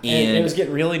 And it was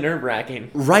getting really nerve-wracking.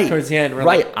 Right. Towards the end.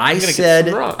 Right. I said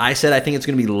I think it's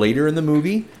going to be later in the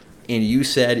movie, and you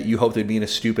said you hoped it would be in a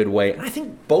stupid way. And I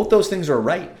think both those things are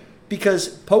right. Because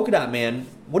Polka Dot Man,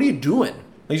 what are you doing?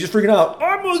 Like, he's just freaking out,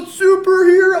 I'm a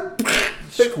superhero.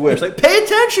 Squish. Like, pay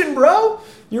attention, bro.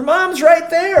 Your mom's right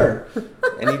there.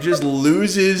 And he just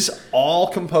loses all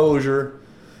composure.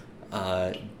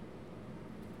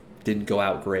 Didn't go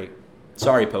out great.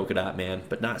 Sorry, Polka Dot Man,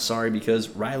 but not sorry because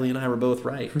Riley and I were both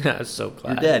right. I was so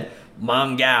glad. You're dead.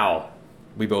 Mongao.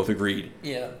 We both agreed.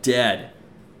 Yeah. Dead.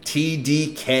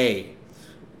 TDK.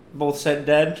 Both said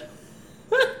dead.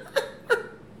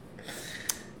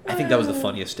 I think that was the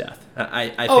funniest death.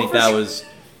 I think that was...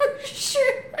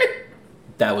 Sure.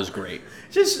 That was great.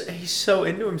 Just, he's so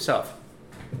into himself.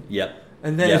 Yep.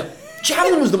 And then... Yep.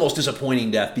 Javelin was the most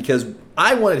disappointing death because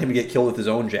I wanted him to get killed with his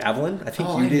own javelin. I think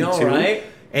you did too. Right?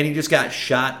 And he just got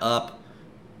shot up.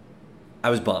 I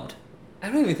was bummed. I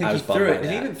don't even think he threw it.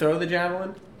 Did he even throw the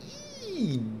javelin?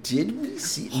 He did.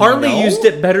 Harley used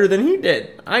it better than he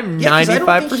did. I'm 95%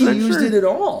 I don't think he sure. used it at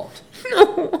all.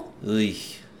 No.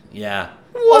 Yeah.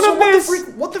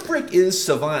 What What the frick is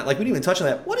Savant? Like, we didn't even touch on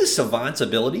that. What is Savant's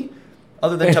ability?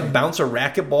 Other than to bounce a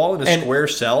racquetball in a square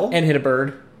cell? And hit a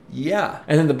bird. Yeah.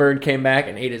 And then the bird came back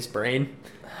and ate his brain.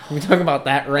 Can we talk about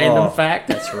that random fact?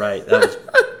 That's right. That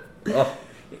was...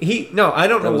 I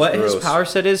don't know what his power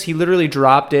set is. He literally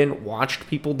dropped in, watched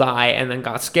people die, and then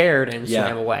got scared and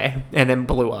swam away. And then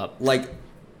blew up. Like,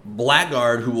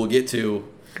 Blackguard, who we'll get to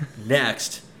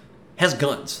next, has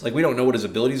guns. Like, we don't know what his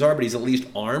abilities are, but he's at least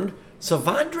armed.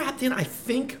 Savant dropped in, I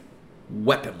think,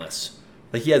 weaponless.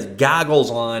 Like, he has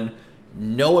goggles on,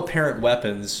 no apparent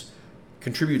weapons,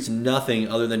 contributes nothing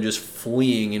other than just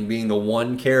fleeing and being the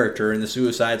one character in the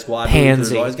Suicide Squad.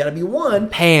 Pansy. There's always got to be one.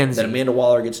 Pansy. Then Amanda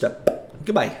Waller gets to...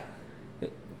 Goodbye.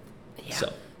 Yeah.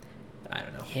 So, I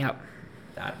don't know. Yep.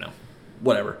 I don't know.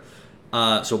 Whatever.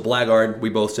 So, Blackguard,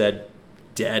 we both said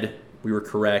dead. We were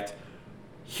correct.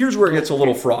 Here's where it gets a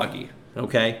little froggy,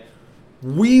 okay?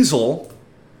 Weasel,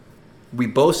 we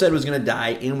both said was going to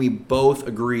die, and we both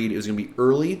agreed it was going to be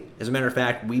early. As a matter of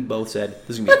fact, we both said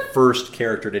this is going to be the first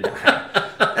character to die.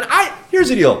 And here's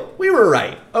the deal. We were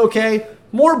right, okay?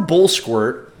 More bull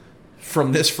squirt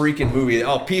from this freaking movie.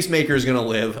 Oh, Peacemaker's going to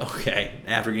live. Okay,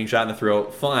 after getting shot in the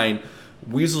throat, fine.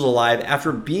 Weasel's alive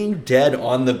after being dead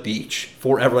on the beach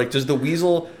forever. Like, does the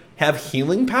Weasel have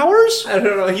healing powers? I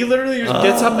don't know. He literally just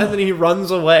gets up and then he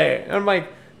runs away. I'm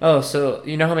like, oh, so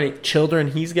you know how many children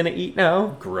he's going to eat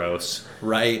now? Gross,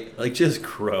 right? Like, just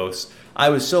gross. I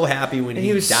was so happy when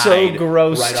he was died so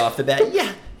gross right off the bat.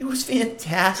 Yeah, it was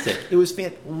fantastic. It was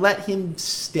let him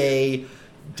stay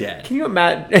dead. Can you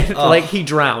imagine? Like, he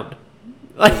drowned.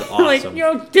 Like, was awesome. like, you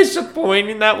know how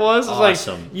disappointing that was? It's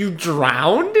Awesome. like, you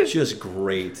drowned? Just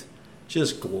great.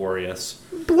 Just glorious.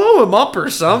 Blow him up or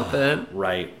something.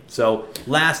 Right. So,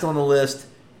 last on the list,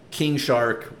 King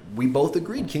Shark. We both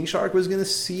agreed King Shark was going to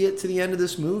see it to the end of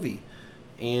this movie.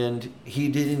 And he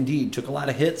did indeed. Took a lot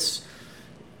of hits.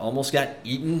 Almost got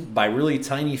eaten by really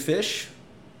tiny fish.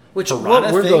 Which, Piranha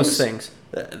what were those things?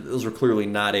 Those were clearly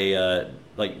not a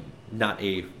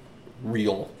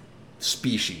real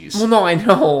species. Well, no, I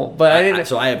know, but I didn't.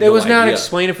 So I have it no was not idea.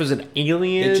 explained if it was an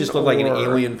alien. It just looked like an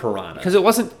alien piranha. Because it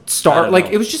wasn't I don't know.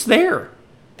 it was just there.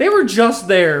 They were just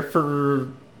there for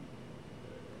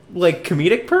like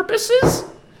comedic purposes.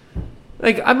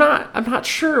 Like I'm not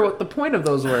sure what the point of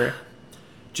those were.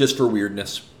 Just for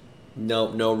weirdness.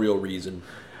 No real reason.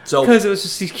 So Because it was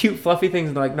just these cute fluffy things,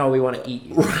 and they're like, no, we want to eat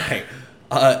you. right.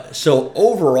 So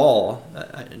overall,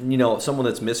 someone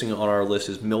that's missing on our list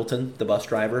is Milton, the bus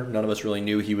driver. None of us really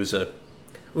knew he was a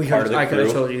part of the I could have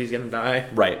crew. told you he's gonna die.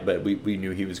 Right, but we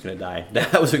knew he was going to die.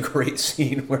 That was a great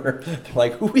scene where they're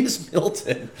like, who is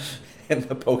Milton? And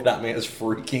the polka dot man is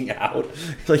freaking out.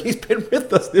 He's like, he's been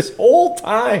with us this whole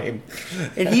time.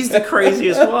 And he's the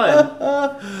craziest one.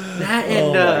 That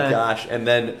and oh my gosh. And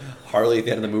then Harley at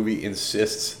the end of the movie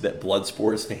insists that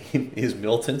Bloodsport's name is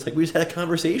Milton. It's like, we just had a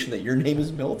conversation that your name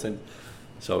is Milton.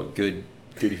 So good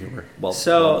humor. Well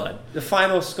done. The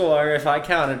final score, if I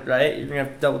counted right, you're gonna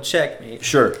have to double check me.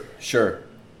 Sure.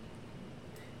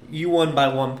 You won by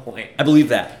 1 point. I believe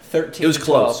that. 13. It was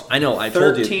close. 12. I know. I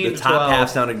told you 13, the top 12. half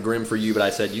sounded grim for you, but I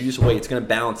said you just wait. It's going to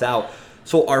balance out.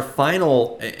 So our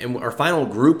final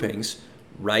groupings,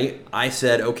 right? I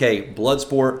said okay,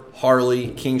 Bloodsport, Harley,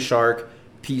 King Shark,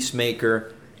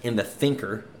 Peacemaker, and the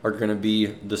Thinker are going to be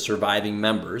the surviving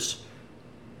members.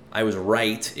 I was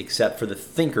right, except for the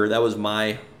Thinker. That was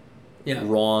my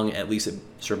wrong, at least at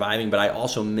surviving. But I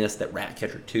also missed that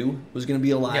Ratcatcher 2 was going to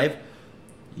be alive. Yep.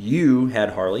 You had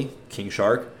Harley, King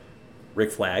Shark,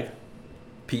 Rick Flag,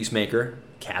 Peacemaker,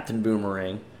 Captain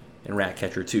Boomerang, and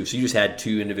Ratcatcher 2. So you just had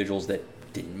two individuals that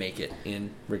didn't make it in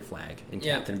Rick Flag and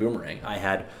Captain Boomerang. I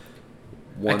had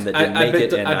one that didn't make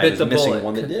it, and I was missing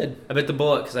one that did. I bit the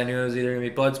bullet because I knew it was either going to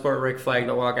be Bloodsport or Rick Flag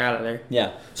to walk out of there.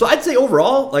 Yeah. So I'd say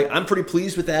overall, like, I'm pretty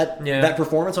pleased with that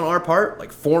performance on our part.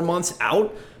 Like 4 months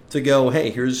out to go,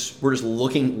 hey, we're just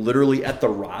looking literally at the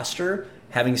roster,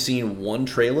 having seen one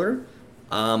trailer.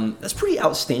 That's pretty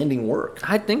outstanding work.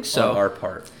 I think so. On our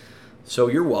part. So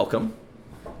you're welcome.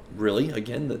 Really,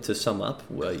 again, to sum up,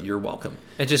 you're welcome.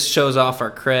 It just shows off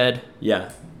our cred.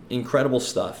 Yeah, incredible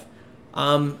stuff.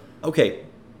 Okay,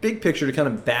 big picture to kind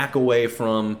of back away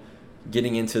from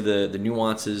getting into the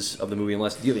nuances of the movie.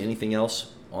 Unless, do you have anything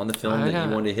else on the film that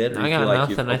you wanted to hit? Or I you got feel like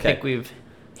nothing. I think we've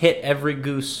hit every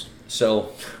goose.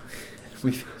 So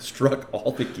we've struck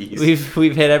all the geese.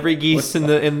 We've hit every geese in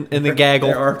the gaggle.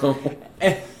 There are no.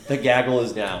 The gaggle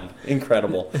is down.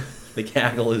 Incredible. The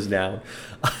gaggle is down.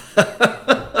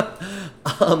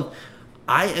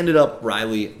 I ended up,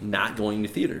 Riley, not going to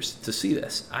theaters to see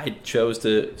this. I chose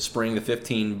to spring the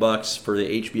 $15 for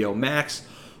the HBO Max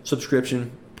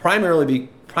subscription, primarily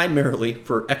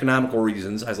for economical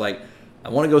reasons. I was like, I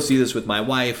want to go see this with my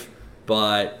wife,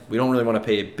 but we don't really want to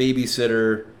pay a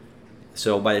babysitter.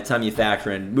 So by the time you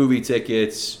factor in movie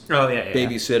tickets,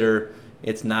 babysitter,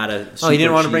 it's not a super you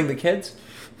didn't want to cheap. bring the kids?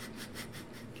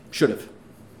 Should have.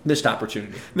 Missed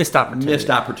opportunity. Missed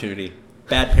opportunity.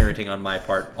 Bad parenting on my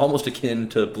part. Almost akin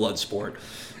to Bloodsport.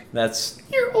 That's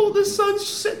your oldest son's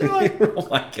just sitting there like, oh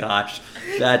my gosh.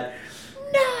 That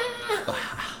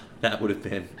would have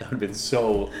been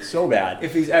so bad.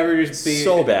 If he's ever just being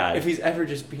so bad. If he's ever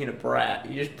just being a brat,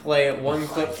 you just play it one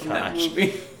clip from that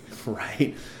movie.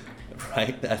 Right.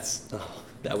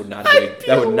 That would not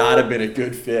have been a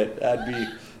good fit.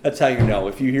 That's how you know.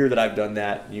 If you hear that I've done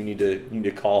that, you need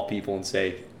to call people and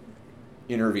say,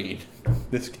 intervene.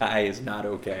 This guy is not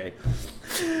okay.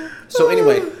 So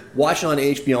anyway, watch it on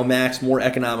HBO Max, more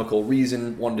economical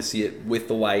reason. Wanted to see it with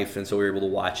the wife, and so we were able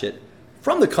to watch it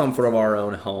from the comfort of our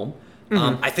own home.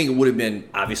 I think it would have been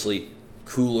obviously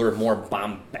cooler, more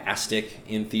bombastic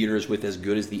in theaters with as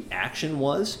good as the action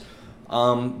was.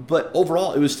 But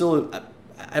overall, it was still,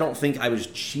 I don't think I was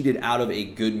cheated out of a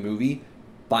good movie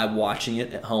by watching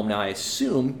it at home. Now, I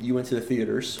assume you went to the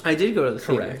theaters. I did go to the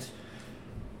Correct. theaters.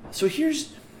 So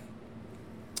here's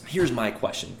my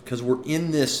question, because we're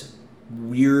in this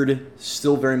weird,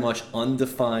 still very much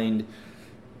undefined,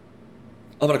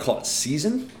 I'm going to call it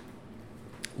season,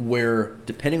 where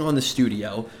depending on the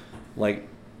studio, like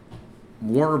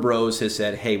Warner Bros. Has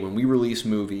said, hey, when we release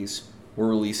movies, we're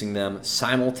releasing them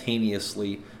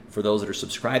simultaneously for those that are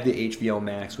subscribed to HBO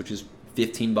Max, which is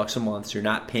 $15 a month, so you're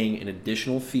not paying an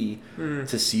additional fee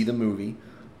to see the movie.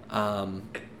 and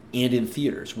in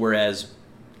theaters. Whereas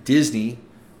Disney,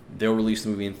 they'll release the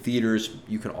movie in theaters.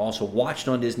 You can also watch it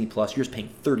on Disney Plus. You're just paying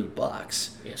 $30.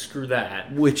 Yeah, screw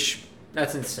that. Which,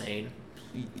 that's insane.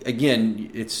 Again,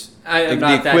 it's I'm the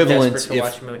not equivalent. that desperate to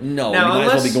watch a movie. No, now, you might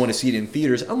as well be going to see it in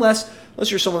theaters, unless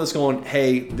you're someone that's going,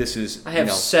 hey, this is. I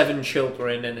have 7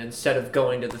 children, and instead of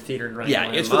going to the theater and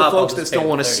renting it's for the folks that don't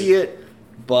want to see it,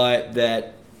 but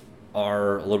that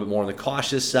are a little bit more on the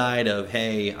cautious side of,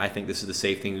 hey, I think this is the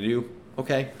safe thing to do.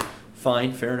 Okay,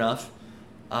 fine, fair enough.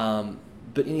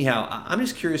 But anyhow, I'm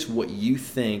just curious what you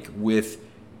think with,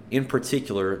 in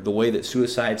particular, the way that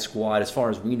Suicide Squad, as far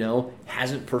as we know,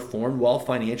 hasn't performed well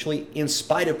financially, in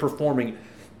spite of performing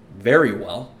very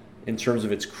well in terms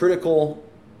of its critical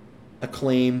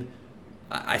acclaim.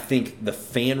 I think the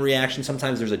fan reaction,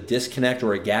 sometimes there's a disconnect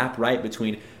or a gap, right,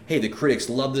 between, hey, the critics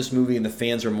love this movie and the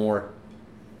fans are more,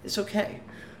 it's okay.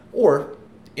 Or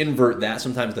invert that,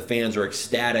 sometimes the fans are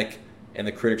ecstatic and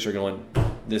the critics are going,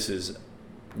 this is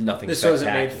nothing this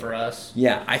spectacular. wasn't made for us.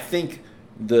 Yeah, I think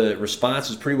the response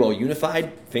was pretty well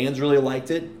unified. Fans really liked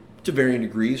it to varying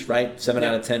degrees, right? 7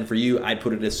 out of 10 for you. I'd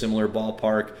put it in a similar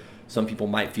ballpark. Some people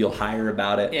might feel higher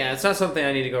about it. Yeah, it's not something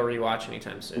I need to go rewatch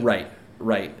anytime soon. Right.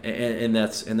 And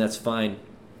that's fine.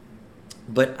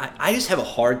 But I just have a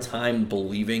hard time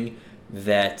believing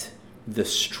that the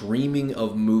streaming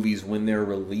of movies when they're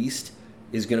released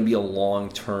is going to be a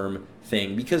long-term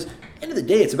thing. Because at the end of the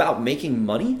day, it's about making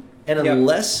money. And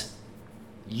unless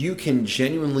you can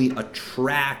genuinely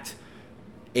attract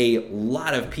a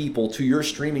lot of people to your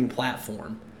streaming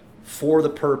platform for the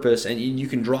purpose, and you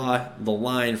can draw the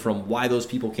line from why those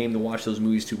people came to watch those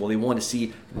movies to, well, they want to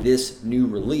see this new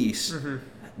release. Mm-hmm.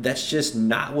 That's just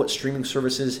not what streaming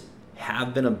services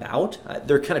have been about.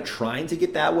 They're kind of trying to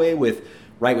get that way with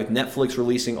Netflix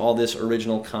releasing all this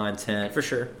original content. For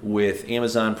sure. With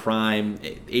Amazon Prime,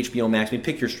 HBO Max. I mean,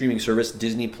 pick your streaming service.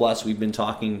 Disney Plus, we've been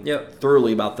talking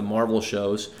thoroughly about the Marvel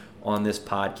shows on this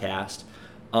podcast.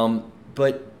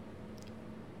 But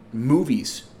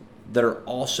movies that are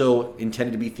also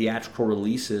intended to be theatrical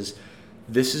releases,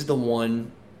 this is the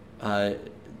one,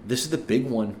 this is the big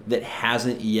one that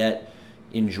hasn't yet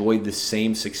enjoyed the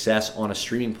same success on a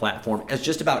streaming platform as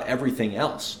just about everything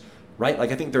else. Right?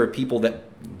 Like, I think there are people that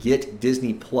get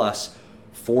Disney Plus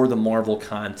for the Marvel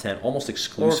content almost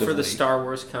exclusively. Or for the Star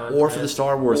Wars content.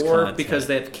 Or because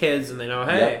they have kids and they know,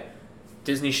 hey,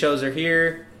 Disney shows are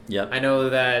here. Yep. I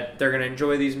know that they're going to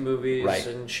enjoy these movies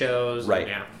and shows. Right.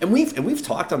 And we've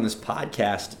talked on this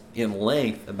podcast in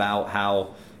length about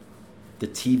how the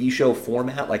TV show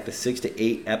format, like the 6 to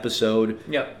 8 episode,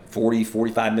 40,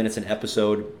 45 minutes an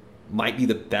episode, might be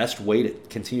the best way to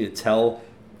continue to tell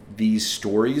these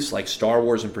stories. Like Star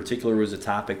Wars in particular was a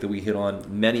topic that we hit on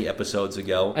many episodes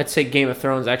ago. I'd say Game of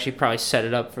Thrones actually probably set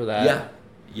it up for that. Yeah.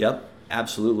 Yep.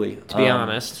 Absolutely. To be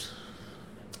honest.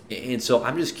 And so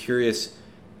I'm just curious.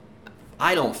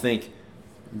 I don't think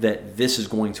that this is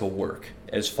going to work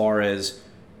as far as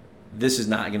this is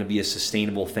not going to be a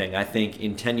sustainable thing. I think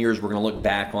in 10 years we're going to look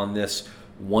back on this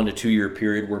 1 to 2 year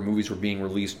period where movies were being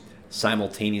released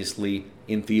simultaneously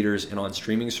in theaters and on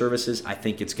streaming services. I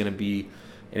think it's going to be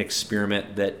an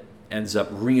experiment that ends up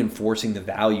reinforcing the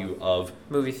value of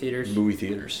movie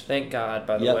theaters. Thank God,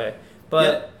 by the way.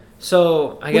 But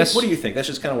so I guess, what do you think? That's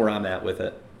just kind of where I'm at with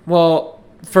it. Well,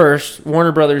 first,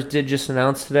 Warner Brothers did just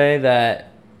announce today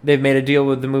that they've made a deal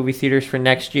with the movie theaters for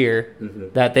next year,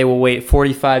 that they will wait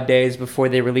 45 days before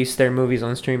they release their movies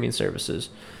on streaming services.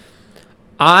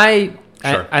 I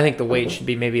think the wait should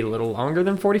be maybe a little longer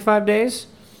than 45 days.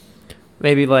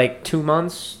 Maybe like 2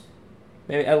 months.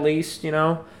 Maybe at least,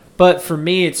 But for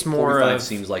me, it's more 45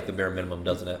 seems like the bare minimum,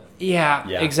 doesn't it? Yeah,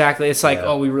 exactly. It's like,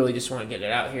 we really just want to get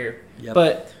it out here. Yep.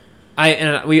 But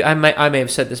I may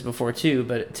have said this before too,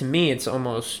 but to me,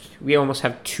 we almost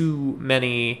have too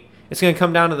many. It's going to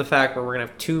come down to the fact where we're going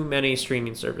to have too many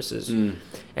streaming services,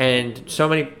 and so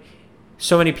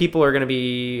many people are going to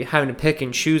be having to pick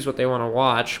and choose what they want to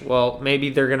watch. Well, maybe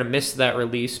they're going to miss that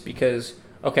release because,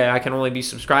 okay, I can only be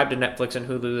subscribed to Netflix and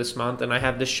Hulu this month, and I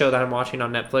have this show that I'm watching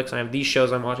on Netflix, and I have these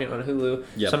shows I'm watching on Hulu,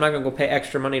 so I'm not going to go pay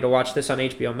extra money to watch this on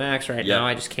HBO Max right now.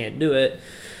 I just can't do it.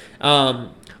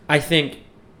 I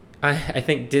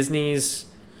think Disney's...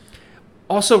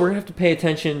 Also, we're going to have to pay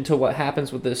attention to what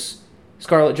happens with this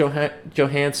Scarlett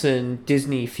Johansson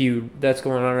Disney feud that's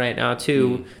going on right now,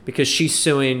 too, because she's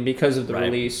suing because of the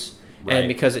release and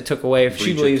because it took away...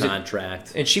 She believes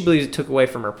contract. And she believes it took away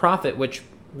from her profit, which...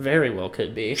 very well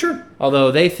could be. Sure.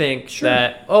 Although they think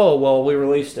that, we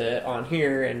released it on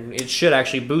here and it should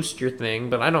actually boost your thing,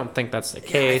 but I don't think that's the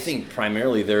case. I think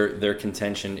primarily their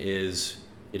contention is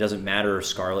it doesn't matter,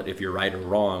 Scarlett, if you're right or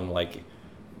wrong. Like,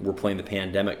 we're playing the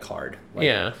pandemic card. Like,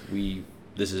 yeah.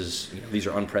 These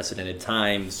are unprecedented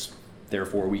times.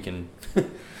 Therefore, we can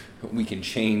we can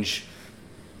change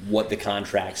what the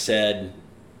contract said.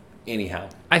 Anyhow,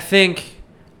 I think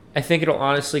it'll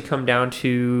honestly come down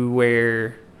to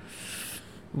where,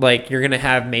 like, you're gonna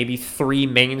have maybe 3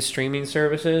 main streaming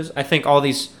services. I think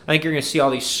you're gonna see all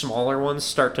these smaller ones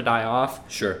start to die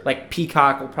off. Sure. Like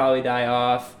Peacock will probably die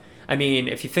off. I mean,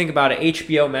 if you think about it,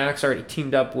 HBO Max already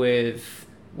teamed up with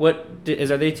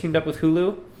are they teamed up with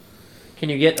Hulu? Can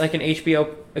you get like an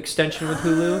HBO extension with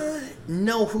Hulu?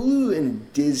 No, Hulu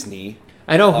and Disney.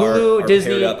 I know Hulu, are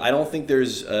Disney. paired up. I don't think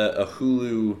there's a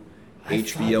Hulu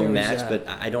HBO Max, but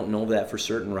I don't know that for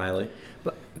certain, Riley.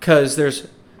 Because there's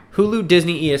Hulu,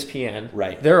 Disney, ESPN.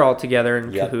 Right. They're all together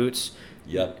in cahoots.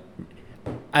 Yep.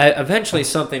 Eventually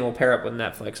something will pair up with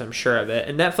Netflix, I'm sure of it.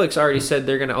 And Netflix already said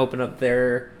they're going to open up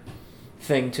their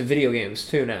thing to video games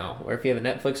too now. Where if you have a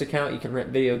Netflix account, you can rent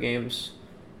video games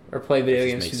or play video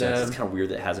games to them. It's kind of weird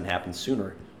that it hasn't happened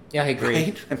sooner. Yeah, I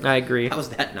agree. Right? I agree. How has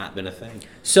that not been a thing?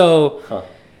 So,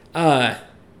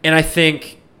 and I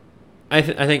think,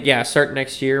 start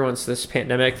next year once this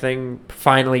pandemic thing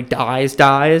finally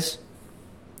dies.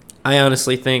 I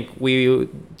honestly think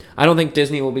I don't think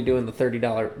Disney will be doing the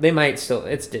 $30. They might still.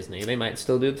 It's Disney. They might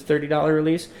still do the $30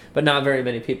 release, but not very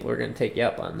many people are going to take you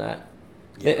up on that.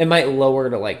 Yeah. It might lower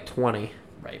to like 20.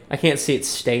 Right. I can't see it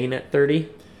staying at 30.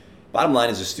 Bottom line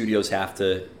is the studios have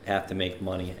to make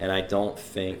money, and I don't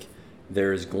think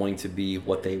there's going to be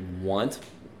what they want.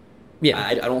 Yeah.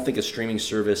 I don't think a streaming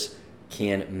service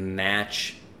can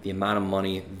match the amount of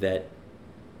money that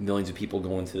millions of people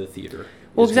go into the theater.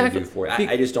 Well, exactly. Do for it.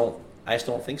 I just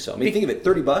don't think so. I mean, think of it,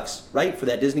 $30, right, for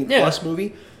that Disney Plus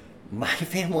movie. My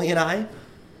family and I,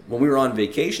 when we were on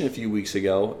vacation a few weeks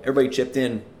ago, everybody chipped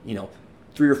in, $3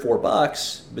 or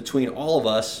 $4 between all of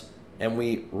us, and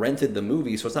we rented the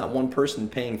movie. So it's not one person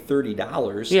paying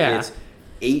 $30. Yeah. It's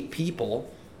 8 people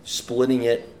splitting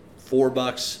it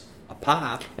 $4 a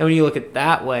pop. And when you look at it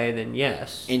that way, then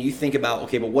yes. And you think about,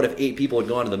 okay, but what if 8 people had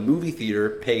gone to the movie theater,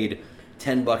 paid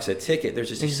 $10 a ticket? There's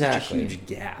just such a huge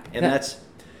gap, and that's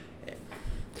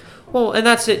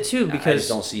it too, because I just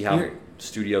don't see how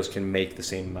studios can make the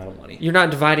same amount of money. You're not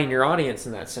dividing your audience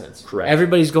in that sense. Correct.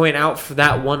 Everybody's going out for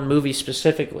that one movie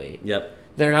specifically. Yep.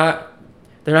 They're not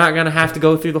going to have to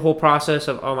go through the whole process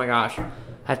of, oh my gosh, I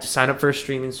have to sign up for a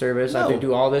streaming service. I have to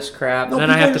do all this crap, and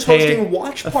then I have to pay hosting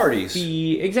watch parties.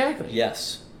 Fee. Exactly.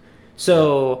 Yes.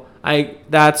 So I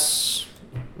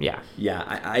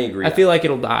agree. I feel like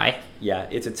it'll die. Yeah,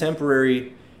 it's a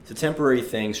temporary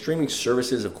thing. Streaming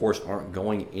services, of course, aren't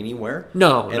going anywhere.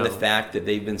 No. The fact that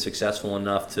they've been successful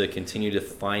enough to continue to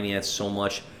finance so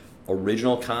much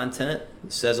original content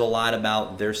says a lot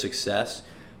about their success.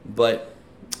 But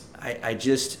I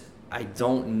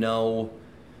don't know,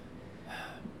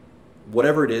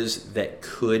 whatever it is that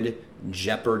could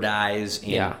jeopardize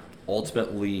and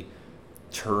ultimately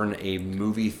turn a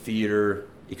movie theater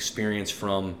experience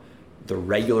from the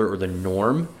regular or the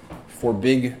norm for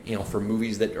for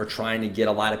movies that are trying to get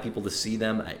a lot of people to see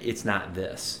them. It's not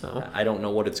this. No. I don't know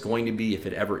what it's going to be, if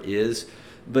it ever is.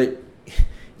 But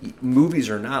movies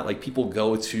are not, like, people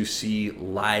go to see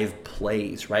live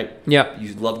plays, right? Yeah.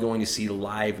 You love going to see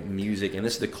live music, and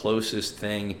this is the closest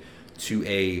thing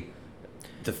to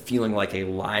the feeling like a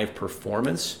live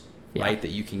performance, right, that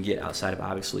you can get outside of,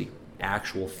 obviously,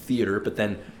 actual theater. But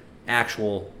then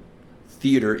actual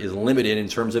theater is limited in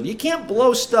terms of you can't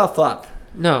blow stuff up.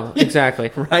 No, exactly.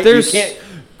 Right? You can't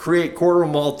create Quarter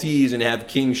Maltese and have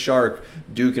King Shark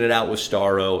duking it out with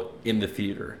Starro in the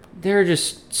theater. They're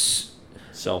just...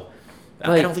 So,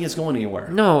 I don't think it's going anywhere.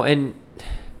 No, and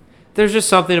there's just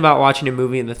something about watching a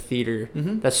movie in the theater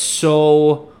that's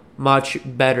so much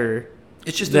better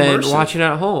than watching it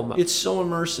at home. It's so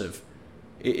immersive.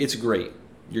 It's great.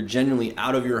 You're genuinely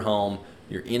out of your home.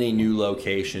 You're in a new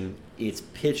location. It's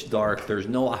pitch dark. There's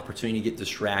no opportunity to get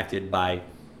distracted by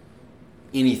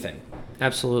anything.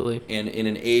 Absolutely. And in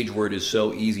an age where it is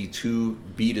so easy to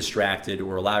be distracted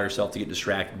or allow yourself to get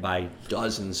distracted by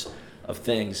dozens of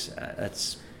things, I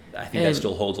think that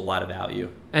still holds a lot of value.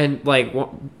 And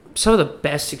some of the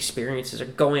best experiences are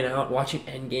going out and watching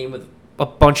Endgame with a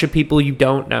bunch of people you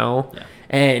don't know,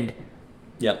 and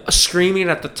screaming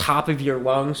at the top of your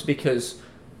lungs because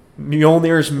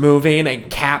Mjolnir's moving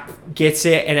and Cap gets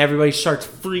it, and everybody starts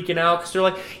freaking out because they're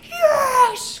like,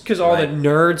 yes! Because all the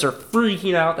nerds are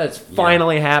freaking out. That's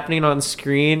finally happening on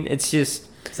screen. It's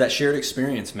that shared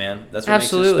experience, man. That's what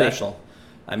makes it special.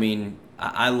 I mean,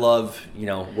 I love,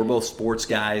 we're both sports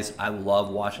guys. I love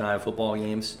watching live football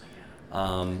games.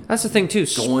 That's the thing, too.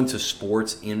 Going to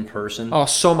sports in person. Oh,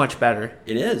 so much better.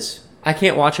 It is. I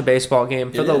can't watch a baseball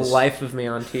game for the is. life of me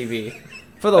on TV.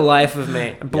 For the life of me,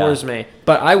 it bores me.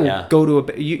 But I will go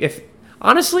to if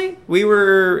honestly we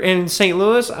were in St.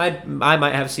 Louis, I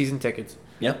might have season tickets.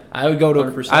 Yep. I would go to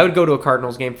 100%. I would go to a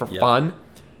Cardinals game for fun.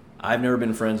 I've never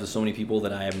been friends with so many people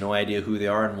that I have no idea who they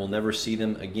are and will never see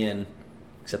them again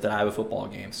except at Iowa football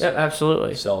games. Yeah,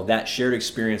 absolutely. So that shared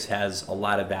experience has a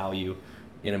lot of value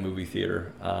in a movie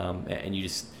theater, and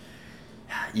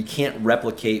you can't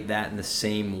replicate that in the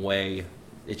same way.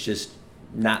 It's just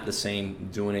not the same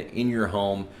doing it in your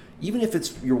home. Even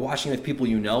if you're watching with people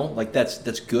you know, like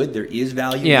that's good. There is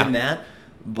value in that,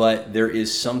 but there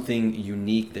is something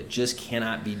unique that just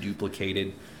cannot be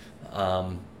duplicated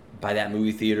by that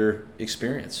movie theater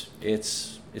experience.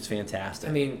 It's fantastic.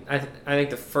 I mean, I think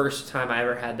the first time I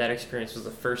ever had that experience was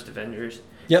the first Avengers.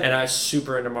 Yep. And I was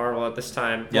super into Marvel at this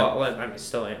time. Yep. Well, I mean,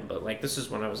 still am, but like this is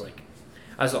when I was the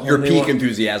Your only peak one.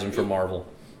 enthusiasm for Marvel.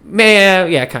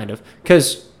 Yeah, kind of.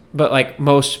 But like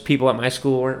most people at my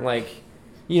school weren't like,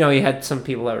 you had some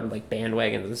people that were like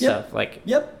bandwagons and stuff. Like,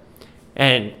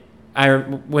 and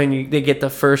they get the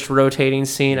first rotating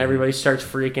scene, everybody starts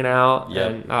freaking out.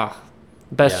 Yep. And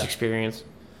best experience.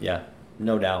 Yeah,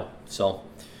 no doubt. So,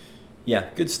 yeah,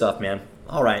 good stuff, man.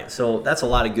 All right, so that's a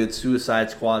lot of good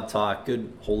Suicide Squad talk,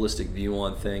 good holistic view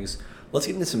on things. Let's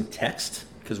get into some text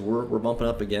because we're bumping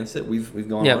up against it. We've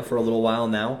gone on for a little while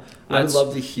now. I'd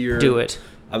love to hear. Do it.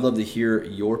 I'd love to hear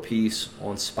your piece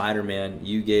on Spider-Man.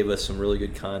 You gave us some really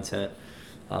good content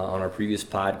on our previous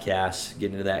podcast,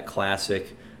 getting into that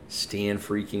classic Stan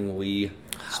freaking Lee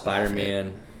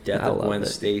Spider-Man, Death of Gwen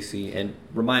Stacy, and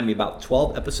remind me about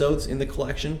 12 episodes in the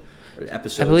collection.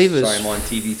 Episodes. I believe it was, sorry, I'm on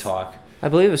TV talk. I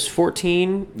believe it was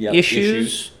 14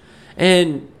 issues.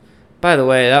 And by the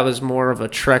way, that was more of a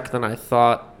trek than I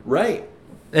thought. Right.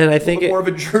 And I think more of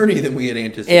a journey than we had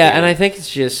anticipated. Yeah, and I think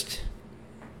it's just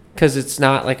because it's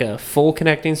not like a full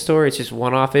connecting story. It's just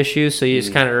one-off issues. So you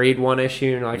just kind of read one issue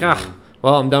and you're like,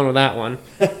 well, I'm done with that one.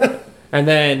 And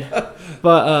then,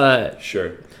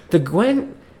 sure. The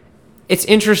Gwen, it's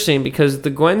interesting because the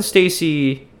Gwen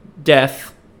Stacy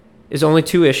death is only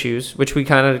 2 issues, which we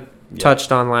kind of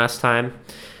touched on last time.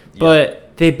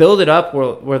 But they build it up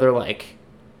where they're like,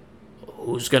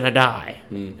 who's going to die?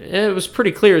 It was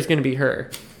pretty clear it's going to be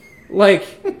her.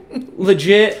 Like,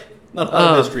 legit. Not a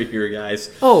lot of mystery here,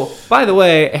 guys. Oh, by the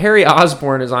way, Harry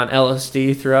Osborn is on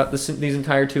LSD throughout these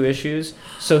entire 2 issues.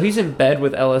 So he's in bed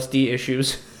with LSD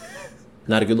issues.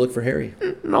 Not a good look for Harry.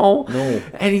 No.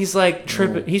 And he's like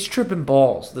tripping. He's tripping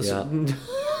balls this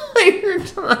entire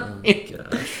time.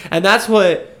 Oh, and that's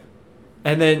what.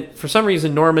 And then for some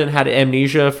reason Norman had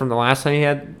amnesia from the last time he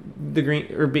had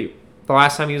the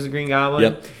last time he was the Green Goblin.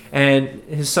 Yep. And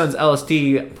his son's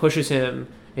LSD pushes him,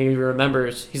 and he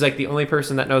remembers. He's like the only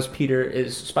person that knows Peter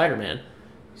is Spider-Man.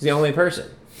 He's the only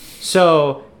person.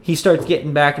 So he starts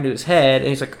getting back into his head, and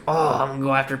he's like, "Oh, I'm gonna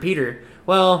go after Peter."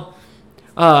 Well,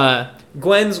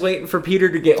 Gwen's waiting for Peter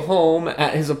to get home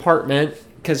at his apartment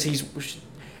because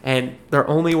and they're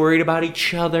only worried about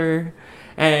each other.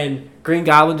 And Green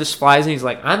Goblin just flies and he's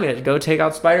like, I'm gonna go take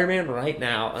out Spider-Man right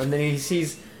now. And then he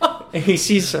sees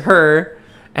her,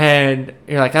 and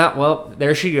you're like, well,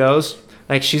 there she goes.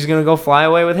 Like, she's gonna go fly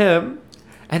away with him.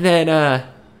 And then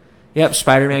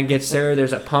Spider-Man gets there.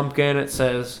 There's a pumpkin. It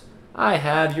says, I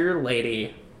have your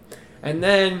lady. And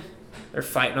then they're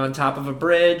fighting on top of a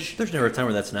bridge. There's never a time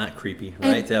where that's not creepy,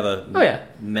 right? To have a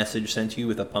message sent to you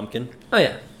with a pumpkin. Oh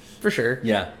yeah, for sure.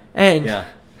 Yeah.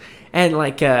 And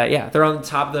like they're on the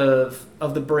top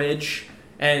of the bridge,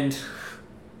 and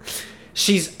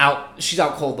she's out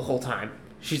cold the whole time.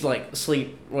 She's like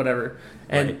asleep, whatever.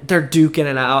 And they're duking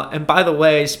it out. And by the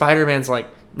way, Spider-Man's like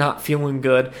not feeling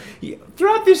good.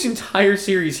 Throughout this entire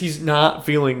series, he's not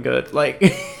feeling good. Like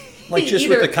just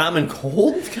with the common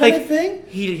cold kind of thing?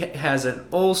 He has an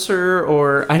ulcer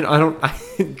or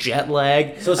jet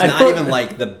lag. So it's not even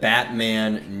like the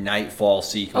Batman Nightfall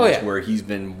sequence where he's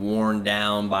been worn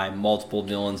down by multiple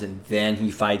villains and then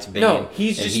he fights Bane. No,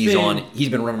 he's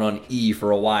been running on E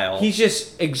for a while. He's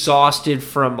just exhausted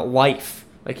from life.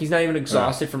 Like, he's not even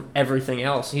exhausted from everything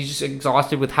else. He's just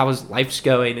exhausted with how his life's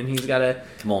going, and he's got to...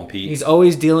 Come on, Pete. He's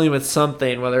always dealing with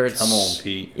something, whether it's... Come on,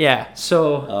 Pete. Yeah,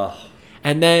 so...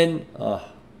 And then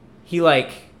he,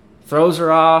 like, throws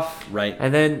her off. Right.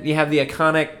 And then you have the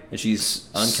iconic... And she's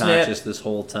unconscious this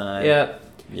whole time. Yeah.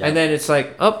 And then it's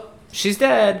like, oh, she's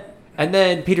dead. And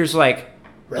then Peter's like,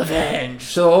 revenge.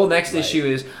 So the whole next issue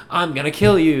is, I'm going to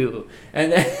kill you.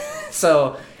 And then...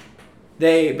 So...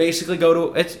 They basically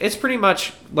go to... It's pretty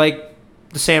much like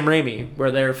the Sam Raimi, where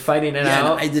they're fighting it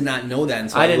out. I did not know that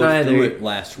until I looked through it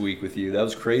last week with you. That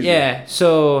was crazy. Yeah,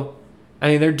 so, I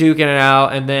mean, they're duking it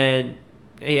out, and then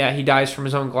he dies from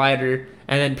his own glider,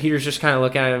 and then Peter's just kind of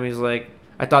looking at him. He's like,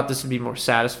 I thought this would be more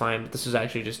satisfying, but this is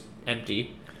actually just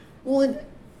empty. Well, and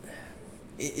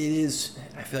it is.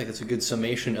 I feel like that's a good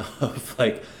summation of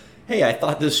like, hey, I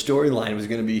thought this storyline was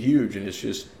going to be huge, and it's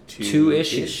just two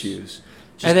issues.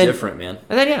 Just different, man.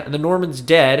 And then the Norman's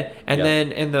dead, and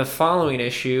then in the following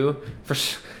issue,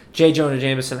 J. Jonah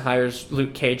Jameson hires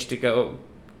Luke Cage to go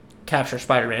capture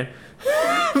Spider-Man,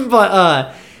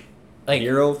 but like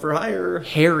hero for hire.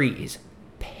 Harry's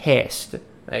pissed.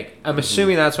 Like I'm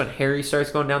assuming that's when Harry starts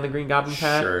going down the Green Goblin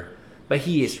path. Sure. But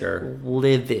he is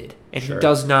livid, and he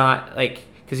does not like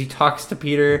because he talks to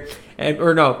Peter,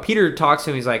 Peter talks to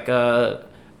him. He's like,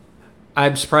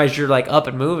 "I'm surprised you're like up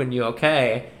and moving. You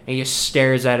okay?" And he just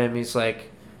stares at him. He's like,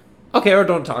 "Okay, or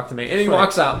don't talk to me," and he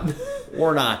walks out.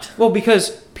 Or not. Well, because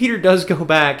Peter does go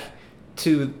back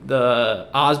to the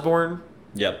Osborn's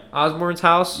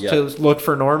house to look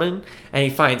for Norman, and he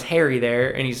finds Harry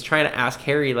there, and he's trying to ask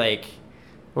Harry like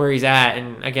where he's at,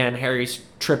 and again Harry's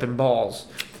tripping balls.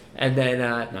 And then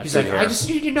he's like, I just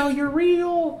need to know you're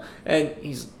real. And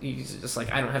he's just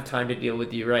like, I don't have time to deal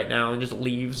with you right now, and just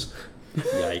leaves.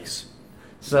 Yikes.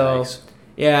 So,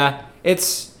 yeah,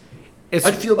 it's.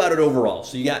 How'd you feel about it overall?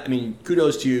 So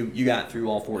kudos to you. You got through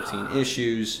all 14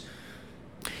 issues.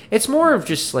 It's more of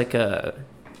just like I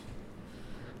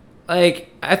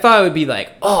thought it would be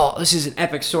like, oh, this is an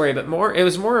epic story, but it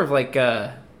was more of like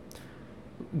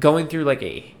going through like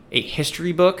a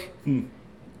history book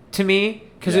to me.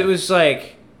 Because it was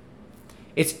like,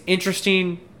 it's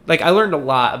interesting. Like, I learned a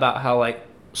lot about how, like,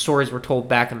 stories were told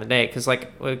back in the day. Because,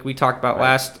 like we talked about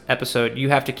last episode, you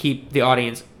have to keep the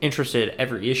audience interested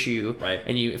every issue. Right.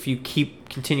 And if you keep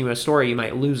continuing a story, you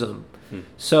might lose them.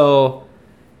 So.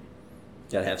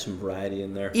 Gotta have some variety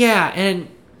in there. Yeah, and,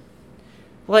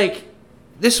 like,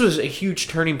 this was a huge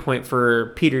turning point for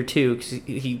Peter, too. Because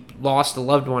he lost a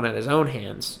loved one at his own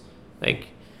hands. Like,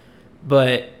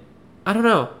 but, I don't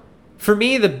know. For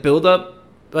me, the build-up,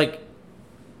 like,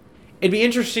 it'd be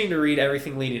interesting to read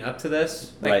everything leading up to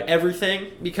this. Like,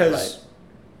 everything. Because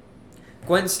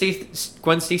Gwen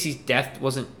Stacy's death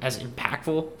wasn't as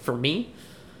impactful for me.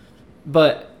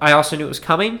 But I also knew it was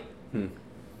coming.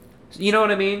 You know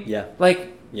what I mean? Yeah.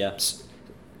 Like,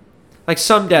 like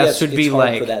some deaths would be it's like...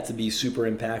 hard for that to be super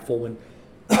impactful when...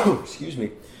 excuse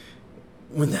me.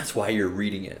 When that's why you're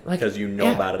reading it. Because you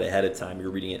know about it ahead of time. You're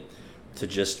reading it to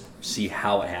just see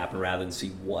how it happened rather than see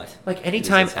what. Like,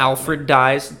 anytime Alfred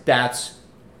dies, that's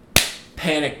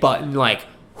panic button. Like,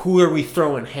 who are we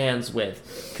throwing hands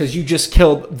with? Because you just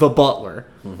killed the butler.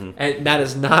 And that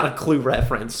is not a Clue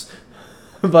reference.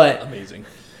 But... Amazing.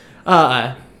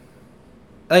 Like,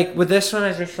 with this one, I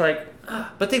was just like,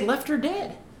 but they left her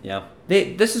dead. Yeah.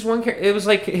 This is one character. It was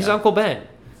like his Uncle Ben.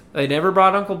 They never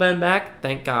brought Uncle Ben back,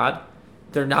 thank God.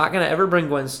 They're not going to ever bring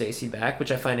Gwen Stacy back,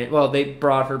 which I find it... Well, they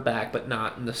brought her back, but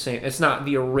not in the same... It's not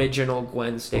the original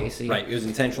Gwen Stacy. Right. It was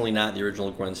intentionally not the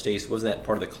original Gwen Stacy. Wasn't that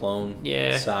part of the clone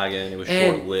saga? And it was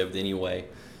short-lived anyway.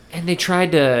 And they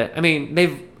tried to... I mean,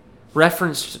 they've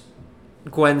referenced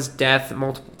Gwen's death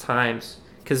multiple times.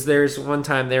 Because there's one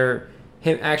time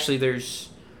there's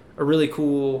a really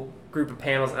cool group of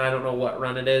panels, and I don't know what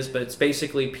run it is, but it's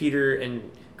basically Peter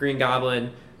and Green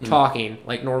Goblin... talking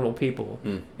like normal people.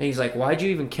 And he's like, why'd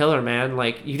you even kill her, man?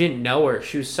 Like, you didn't know her.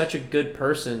 She was such a good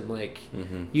person. Like,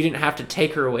 you didn't have to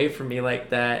take her away from me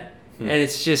like that. And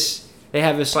it's just, they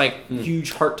have this like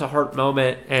huge heart-to-heart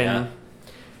moment, and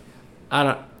I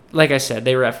don't, like I said,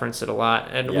 they reference it a lot,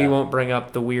 and we won't bring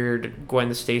up the weird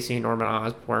Gwen Stacy and Norman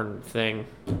Osborn thing.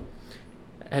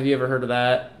 Have you ever heard of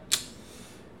that?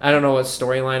 I don't know what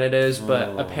storyline it is,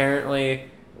 but apparently...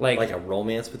 Like a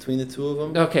romance between the two of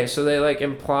them? Okay, so they like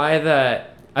imply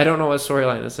that... I don't know what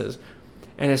storyline this is.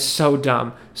 And it's so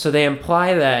dumb. So they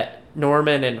imply that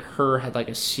Norman and her had like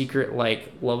a secret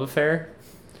like love affair.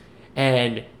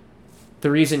 And the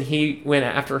reason he went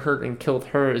after her and killed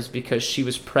her is because she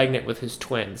was pregnant with his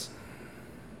twins.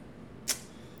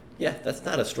 Yeah, that's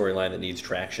not a storyline that needs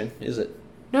traction, is it?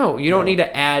 No, you don't need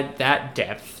to add that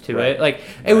depth to it. Like,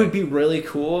 it would be really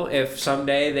cool if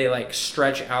someday they, like,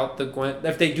 stretch out the Gwen...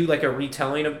 If they do, like, a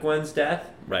retelling of Gwen's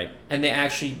death. Right. And they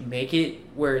actually make it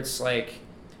where it's, like,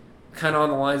 kind of on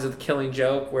the lines of The Killing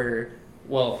Joke where,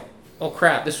 well, oh,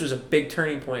 crap, this was a big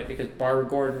turning point because Barbara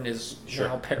Gordon is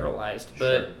now paralyzed.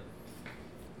 But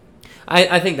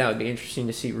I think that would be interesting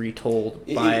to see retold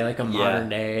by, like, a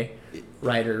modern-day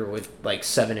writer with, like,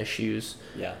 7 issues.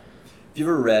 Yeah. Have you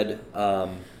ever read,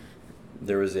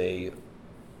 there was a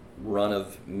run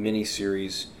of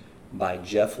miniseries by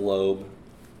Jeff Loeb.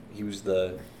 He was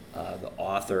the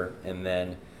author, and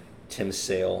then Tim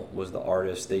Sale was the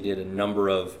artist. They did a number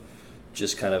of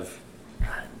just kind of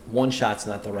one shot's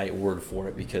not the right word for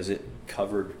it because it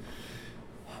covered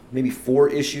maybe 4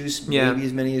 issues, maybe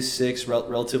as many as 6,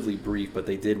 relatively brief, but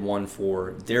they did one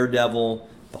for Daredevil,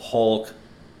 the Hulk,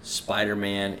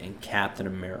 Spider-Man, and Captain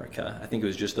America. I think it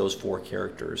was just those 4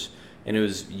 characters, and it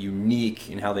was unique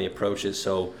in how they approached it.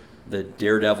 So the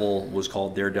Daredevil was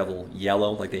called Daredevil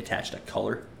Yellow, like they attached a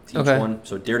color to each one.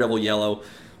 So Daredevil Yellow,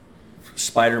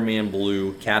 Spider-Man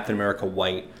Blue, Captain America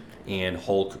White, and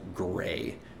Hulk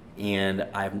Gray. And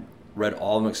I've read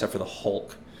all of them except for the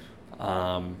Hulk.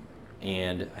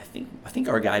 And I think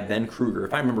our guy Ben Kruger,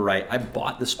 if I remember right, I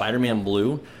bought the Spider-Man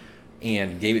Blue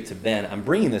and gave it to Ben. I'm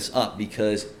bringing this up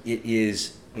because it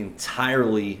is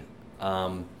entirely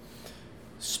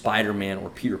Spider-Man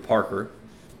or Peter Parker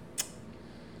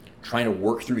trying to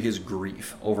work through his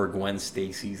grief over Gwen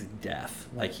Stacy's death.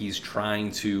 Like he's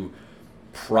trying to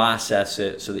process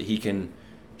it so that he can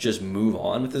just move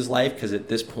on with his life. Because at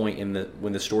this point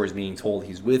when the story is being told,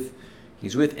 he's with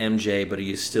MJ, but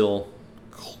he is still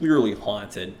clearly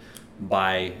haunted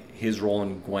by his role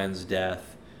in Gwen's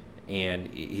death, and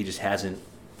he just hasn't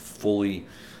fully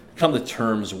come to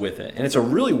terms with it. And it's a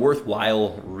really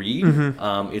worthwhile read.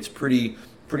 It's pretty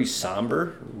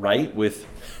somber, right, with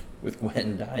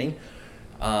Gwen dying.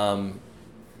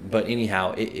 But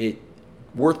anyhow, it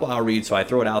worthwhile read, so I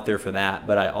throw it out there for that.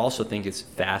 But I also think it's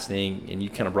fascinating, and you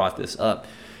kind of brought this up,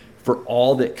 for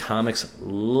all that comics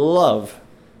love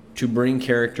to bring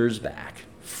characters back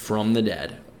from the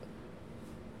dead.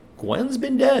 Gwen's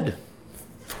been dead.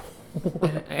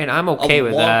 And I'm okay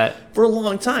with that. For a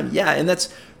long time. Yeah, and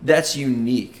that's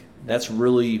unique. That's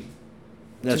really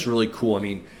cool. I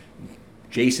mean,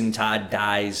 Jason Todd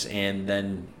dies and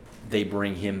then they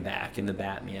bring him back in the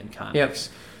Batman comics.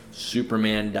 Yep.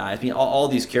 Superman dies. I mean, all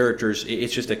these characters,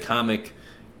 it's just a comic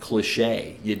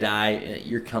cliche. You die,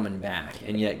 you're coming back.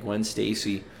 And yet Gwen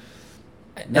Stacy,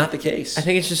 not the case. I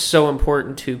think it's just so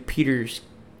important to Peter's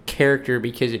character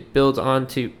because it builds on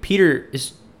to Peter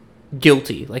is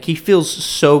guilty. Like, he feels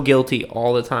so guilty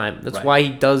all the time. That's why he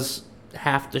does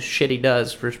half the shit he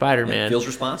does for Spider-Man. He feels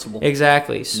responsible.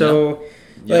 Exactly. So,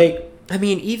 like, I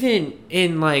mean, even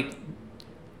in, like,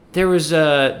 there's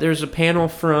a panel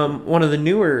from one of the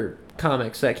newer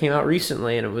comics that came out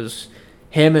recently, and it was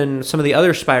him and some of the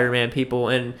other Spider-Man people,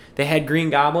 and they had Green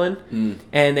Goblin,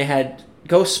 and they had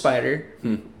Ghost Spider,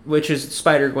 which is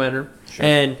Spider-Gwen,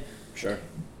 and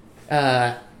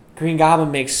Green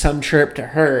Goblin makes some chirp to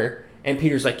her, and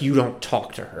Peter's like, you don't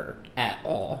talk to her at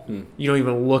all. You don't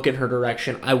even look in her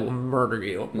direction. I will murder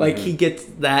you. Like, he gets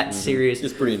that serious.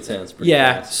 It's pretty intense.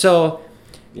 Fast. So,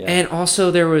 and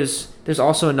also there's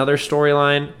also another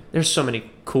storyline. There's so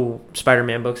many cool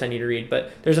Spider-Man books I need to read,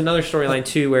 but there's another storyline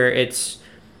too where it's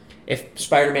if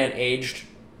Spider-Man aged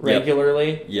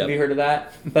regularly. Have you heard of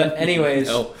that? But anyways.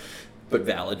 No. But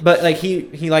valid. But like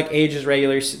he like ages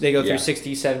regularly. They go through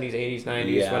 60s, 70s, 80s,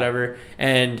 90s, whatever,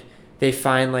 and they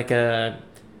find like a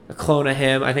clone of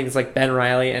him. I think it's like Ben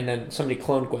Reilly, and then somebody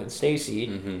cloned Gwen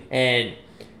Stacy, and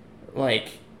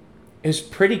like it was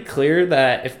pretty clear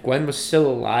that if Gwen was still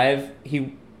alive,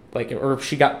 or if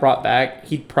she got brought back,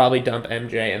 he'd probably dump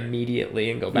MJ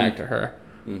immediately and go back to her,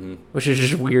 which is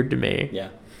just weird to me. Yeah,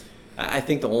 I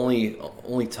think the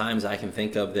only times I can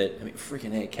think of that, I mean,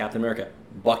 freaking hey, Captain America,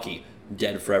 Bucky.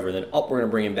 Dead forever, then we're going to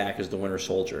bring him back as the Winter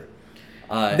Soldier.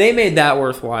 They made that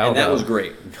worthwhile. And that was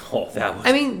great. Oh, that was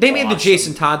they made the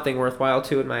Jason Todd thing worthwhile,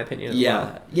 too, in my opinion.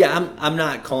 Yeah, I'm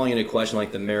not calling into question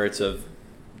like the merits of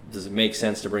does it make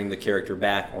sense to bring the character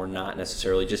back or not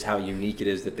necessarily, just how unique it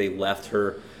is that they left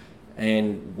her.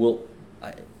 And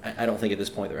I don't think at this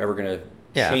point they're ever going to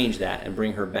change that and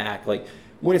bring her back. Like,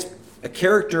 when it's a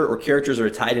character or characters that are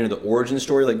tied into the origin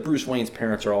story, like Bruce Wayne's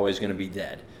parents are always going to be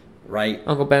dead. Right?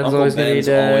 Uncle Ben's always going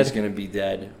to be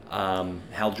dead.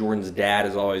 Hal Jordan's dad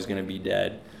is always going to be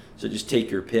dead. So just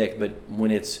take your pick. But when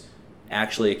it's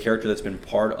actually a character that's been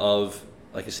part of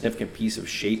like a significant piece of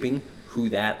shaping who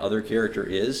that other character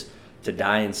is, to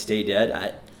die and stay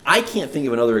dead, I can't think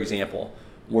of another example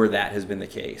where that has been the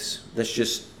case. That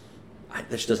just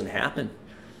doesn't happen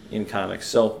in comics.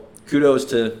 So kudos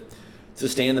to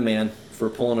Stan the Man for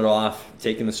pulling it off,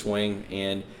 taking the swing,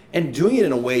 and doing it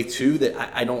in a way, too, that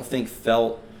I don't think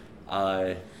felt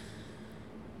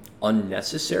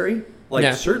unnecessary.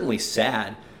 Like, certainly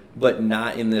sad, but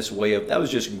not in this way of, that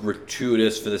was just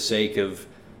gratuitous for the sake of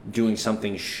doing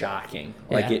something shocking.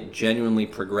 Like, it genuinely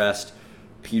progressed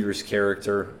Peter's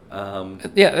character.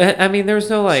 I mean, there was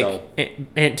no,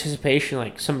 anticipation,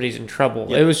 like, somebody's in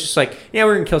trouble. It was just like,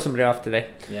 we're going to kill somebody off today.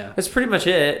 Yeah. That's pretty much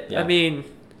it. I mean,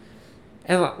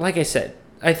 and like I said,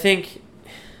 I think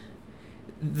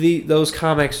those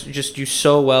comics just do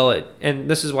so well at, and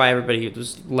this is why everybody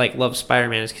loves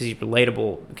Spider-Man, is because he's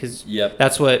relatable, because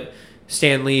that's what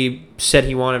Stan Lee said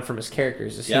he wanted from his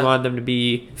characters, is he wanted them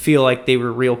to feel like they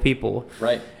were real people,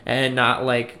 right, and not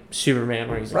like Superman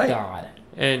where he's a god.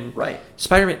 And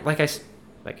Spider-Man, like I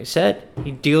said,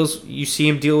 you see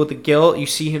him deal with the guilt, you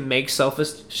see him make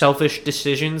selfish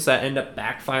decisions that end up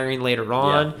backfiring later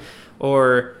on,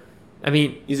 or I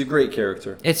mean, he's a great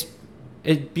character.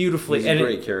 It beautifully, he's a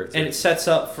great character, and it sets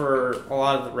up for a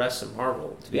lot of the rest of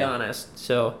Marvel, to be honest.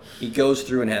 So he goes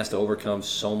through and has to overcome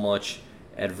so much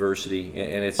adversity,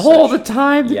 and it's all the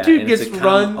time. The dude gets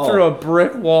run through a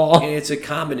brick wall, and it's a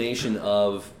combination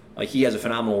of, like, he has a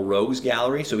phenomenal rogues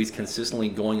gallery, so he's consistently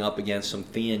going up against some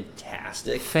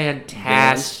fantastic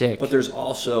bands, but there's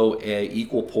also a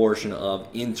equal portion of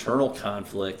internal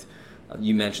conflict.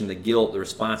 You mentioned the guilt, the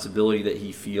responsibility that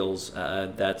he feels.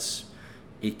 That's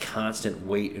a constant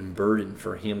weight and burden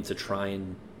for him to try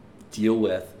and deal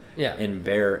with and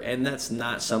bear. And that's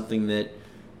not something that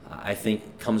I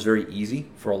think comes very easy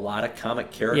for a lot of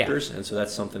comic characters. And so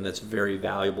that's something that's very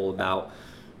valuable about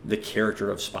the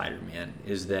character of Spider-Man,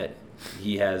 is that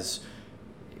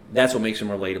that's what makes him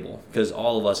relatable, because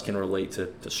all of us can relate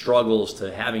to struggles,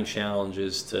 to having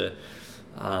challenges, to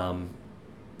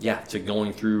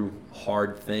going through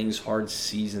hard things, hard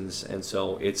seasons. And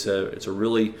so it's a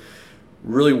really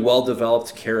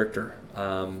well-developed character,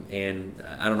 and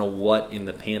I don't know what in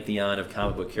the pantheon of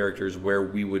comic book characters where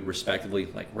we would respectively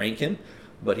rank him,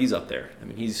 but he's up there. I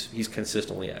mean, he's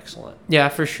consistently excellent. Yeah,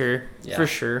 for sure. Yeah. For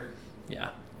sure. Yeah,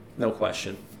 no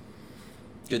question.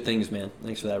 Good things, man.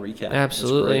 Thanks for that recap.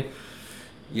 Absolutely.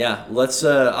 Yeah, let's.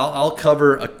 I'll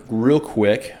cover real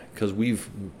quick, because we've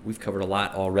covered a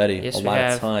lot already. Yes, a lot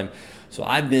of time. So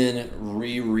I've been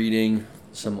rereading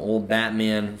some old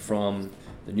Batman from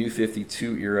the New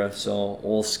 52 era. So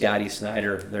old Scotty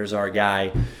Snyder, there's our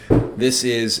guy. This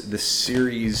is the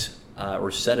series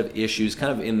or set of issues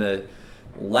kind of in the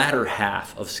latter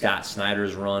half of Scott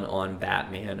Snyder's run on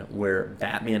Batman, where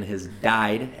Batman has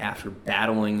died after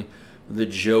battling the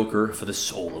Joker for the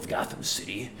soul of Gotham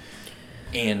City.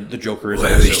 And the Joker is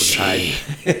also died.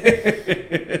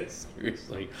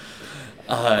 Seriously.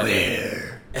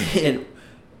 Where? And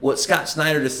what Scott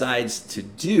Snyder decides to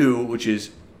do, which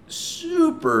is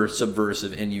super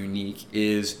subversive and unique,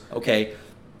 is, okay,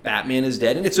 Batman is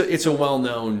dead, and it's a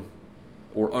well-known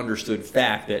or understood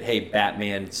fact that, hey,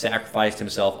 Batman sacrificed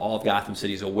himself, all of Gotham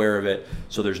City is aware of it,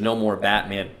 so there's no more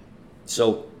Batman.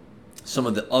 So some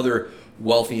of the other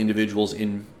wealthy individuals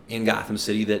in Gotham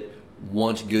City that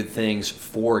want good things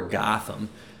for Gotham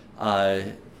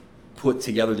put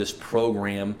together this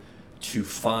program to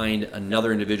find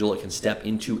another individual that can step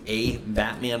into a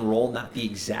Batman role, not the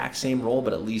exact same role,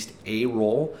 but at least a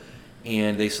role.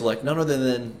 And they select none other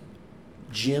than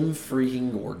Jim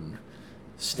freaking Gordon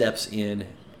steps in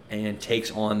and takes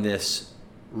on this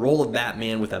role of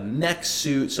Batman with a mech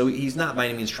suit. So he's not by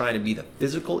any means trying to be the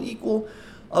physical equal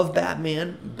of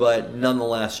Batman, but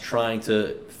nonetheless trying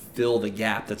to fill the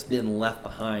gap that's been left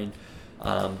behind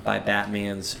by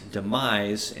Batman's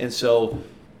demise. And so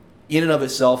in and of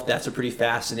itself, that's a pretty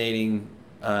fascinating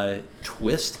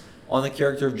twist on the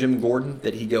character of Jim Gordon,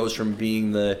 that he goes from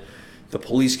being the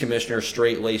police commissioner,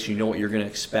 straight-laced, you know what you're going to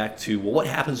expect, to, well, what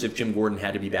happens if Jim Gordon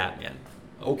had to be Batman?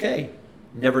 Okay,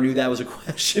 never knew that was a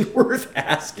question worth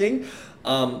asking.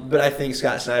 But I think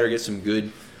Scott Snyder gets some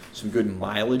good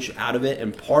mileage out of it,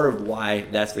 and part of why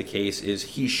that's the case is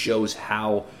he shows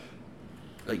how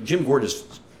Jim Gordon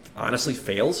just honestly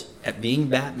fails at being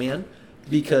Batman,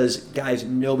 because, guys,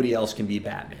 nobody else can be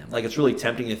Batman. It's really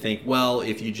tempting to think, well,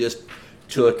 if you just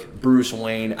took Bruce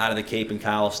Wayne out of the cape and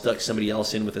cowl, stuck somebody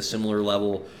else in with a similar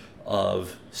level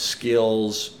of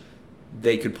skills,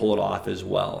 they could pull it off as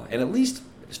well. And at least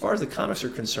as far as the comics are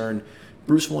concerned,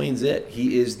 Bruce Wayne's it.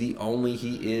 He is the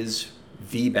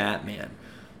Batman.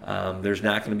 There's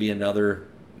not going to be another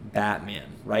Batman,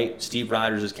 right? Steve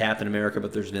Rogers is Captain America,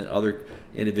 but there's been other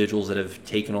individuals that have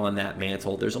taken on that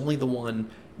mantle. There's only the one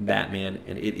Batman,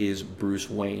 and it is Bruce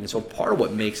Wayne. And so part of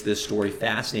what makes this story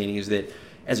fascinating is that,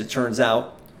 as it turns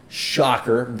out,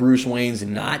 shocker, Bruce Wayne's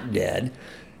not dead,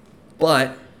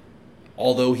 but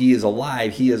although he is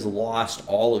alive, he has lost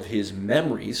all of his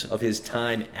memories of his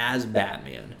time as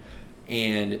Batman.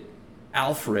 And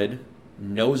Alfred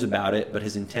knows about it, but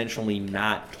has intentionally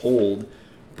not told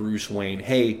Bruce Wayne,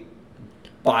 hey,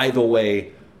 by the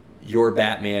way, you're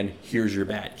Batman, here's your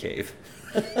Batcave.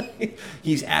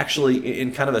 He's actually,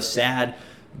 in kind of a sad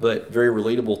but very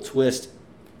relatable twist,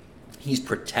 he's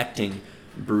protecting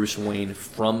Bruce Wayne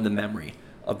from the memory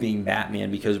of being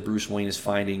Batman, because Bruce Wayne is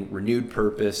finding renewed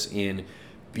purpose in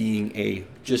being a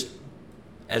just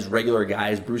as regular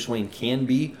guys, Bruce Wayne can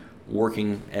be,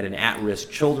 working at an at-risk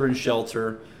children's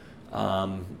shelter.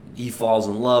 He falls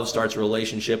in love, starts a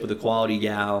relationship with a quality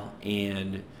gal,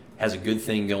 and has a good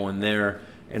thing going there.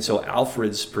 And so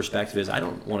Alfred's perspective is, I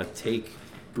don't want to take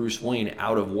Bruce Wayne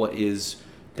out of what is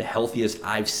the healthiest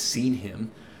I've seen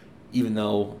him, even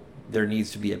though there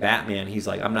needs to be a Batman. He's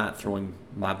like, I'm not throwing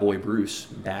my boy Bruce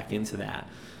back into that.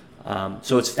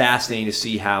 So it's fascinating to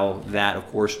see how that, of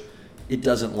course, it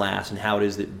doesn't last, and how it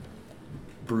is that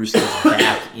Bruce gets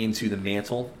back into the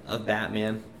mantle of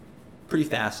Batman. Pretty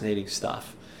fascinating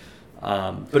stuff.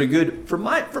 But a good, for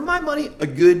my money, a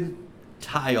good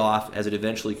tie-off as it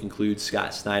eventually concludes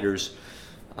Scott Snyder's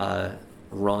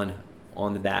run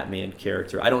on the Batman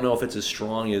character. I don't know if it's as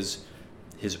strong as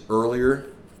his earlier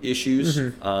issues,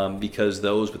 because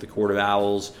those with the Court of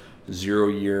Owls, 0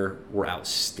 Year were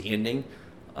outstanding.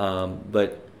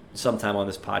 But sometime on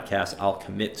this podcast, I'll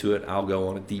commit to it. I'll go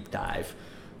on a deep dive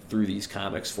through these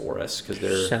comics for us, because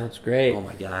they're, sounds great. Oh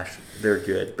my gosh, they're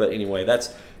good. But anyway,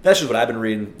 that's just what I've been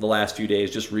reading the last few days,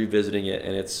 just revisiting it,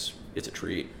 and it's a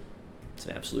treat. It's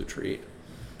an absolute treat.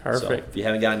 Perfect. So if you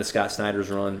haven't gotten to Scott Snyder's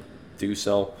run, do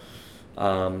so.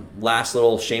 Last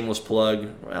little shameless plug,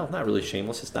 well, not really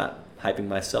shameless, it's not hyping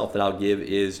myself, that I'll give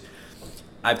is,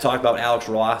 I've talked about Alex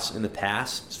Ross in the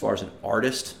past as far as an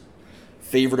artist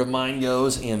favorite of mine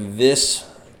goes, and this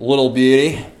little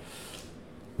beauty,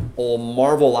 old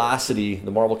Marvelocity,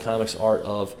 the Marvel Comics art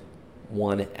of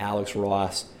one Alex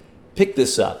Ross. Pick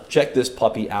this up. Check this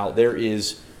puppy out. There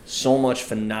is so much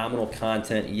phenomenal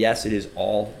content. Yes, it is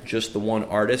all just the one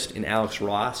artist in Alex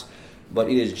Ross, but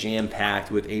it is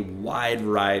jam-packed with a wide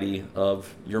variety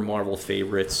of your Marvel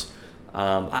favorites.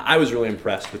 I was really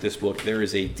impressed with this book. There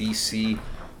is a DC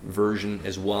version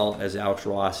as well as Alex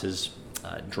Ross is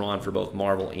drawn for both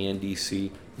Marvel and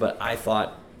DC, but I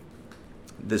thought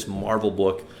this Marvel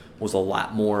book was a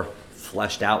lot more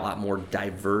fleshed out, a lot more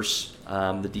diverse.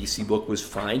 The DC book was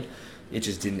fine. It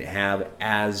just didn't have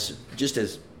as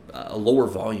a lower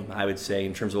volume, I would say,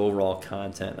 in terms of overall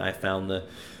content. I found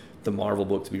the Marvel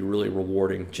book to be really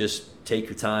rewarding. Just take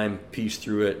your time, piece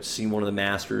through it, see one of the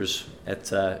masters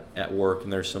at work,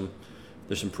 and there's some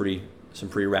pretty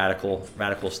radical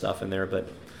stuff in there. But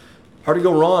hard to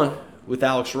go wrong with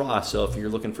Alex Ross. So if you're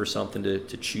looking for something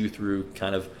to chew through,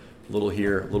 kind of little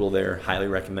here, little there, highly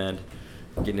recommend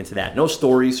getting into that. No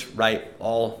stories, right?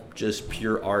 All just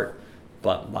pure art,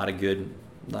 but a lot of good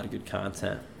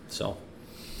content. So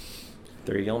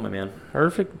there you go, my man.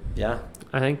 Perfect. Yeah.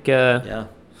 I think I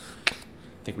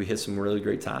think we hit some really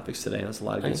great topics today. That's a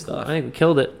lot of good stuff. I think we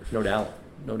killed it. No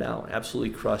doubt.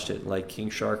 Absolutely crushed it. Like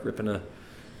King Shark ripping a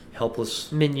helpless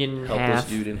dude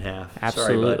in half.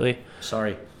 Absolutely.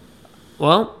 Sorry.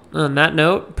 Well, on that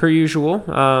note, per usual,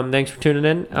 thanks for tuning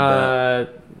in.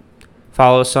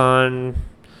 Follow us on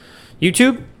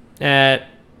YouTube at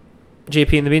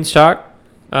JP and the Beanstalk.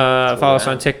 Follow us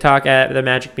on TikTok at The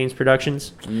Magic Beans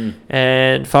Productions.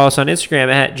 And follow us on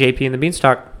Instagram at JP and the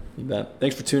Beanstalk. You bet.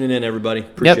 Thanks for tuning in, everybody.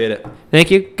 Appreciate it. Thank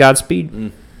you.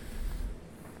 Godspeed.